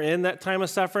crisis, when we're in that time of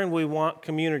suffering, we want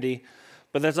community.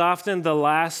 But that's often the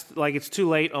last, it's too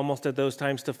late almost at those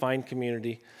times to find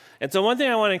community. And so one thing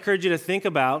I want to encourage you to think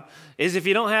about is if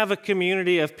you don't have a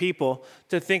community of people,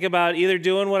 to think about either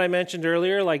doing what I mentioned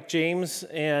earlier, like James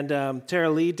and Tara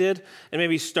Lee did, and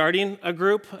maybe starting a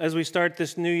group as we start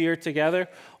this new year together,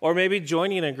 or maybe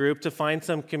joining a group to find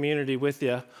some community with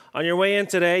you. On your way in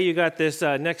today, you got this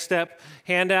Next Step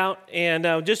handout, and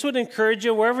just would encourage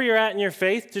you, wherever you're at in your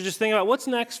faith, to just think about what's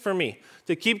next for me,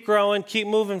 to keep growing, keep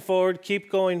moving forward,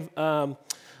 keep going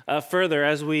further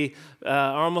as we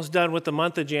are almost done with the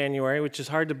month of January, which is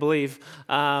hard to believe,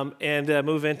 and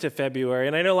move into February.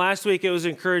 And I know last week it was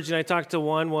encouraging. I talked to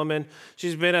one woman.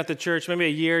 She's been at the church maybe a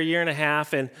year and a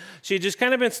half, and she just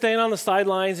kind of been staying on the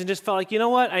sidelines and just felt like, you know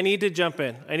what, I need to jump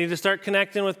in. I need to start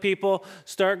connecting with people,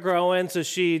 start growing. So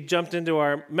she jumped into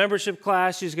our membership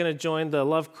class. She's going to join the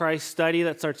Love Christ study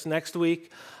that starts next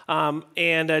week.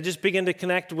 And just begin to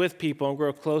connect with people and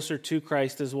grow closer to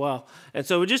Christ as well. And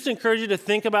so we just encourage you to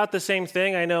think about the same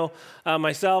thing. I know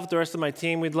myself, the rest of my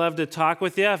team, we'd love to talk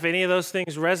with you if any of those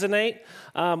things resonate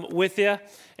with you.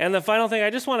 And the final thing I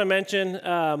just want to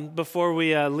mention before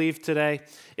we leave today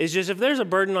is just if there's a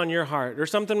burden on your heart or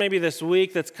something maybe this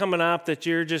week that's coming up that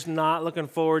you're just not looking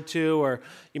forward to or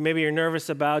maybe you're nervous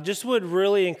about, just would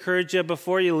really encourage you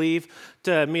before you leave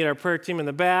to meet our prayer team in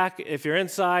the back. If you're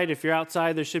inside, if you're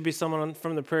outside, there should be someone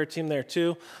from the prayer team there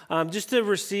too, just to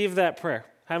receive that prayer.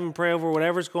 Have them pray over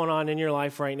whatever's going on in your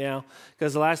life right now,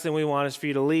 because the last thing we want is for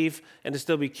you to leave and to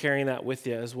still be carrying that with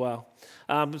you as well.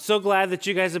 So glad that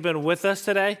you guys have been with us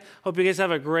today. Hope you guys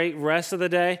have a great rest of the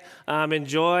day.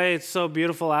 Enjoy. It's so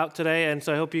beautiful out today, and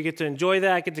so I hope you get to enjoy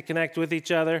that, get to connect with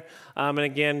each other. And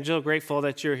again, so grateful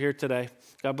that you're here today.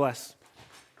 God bless.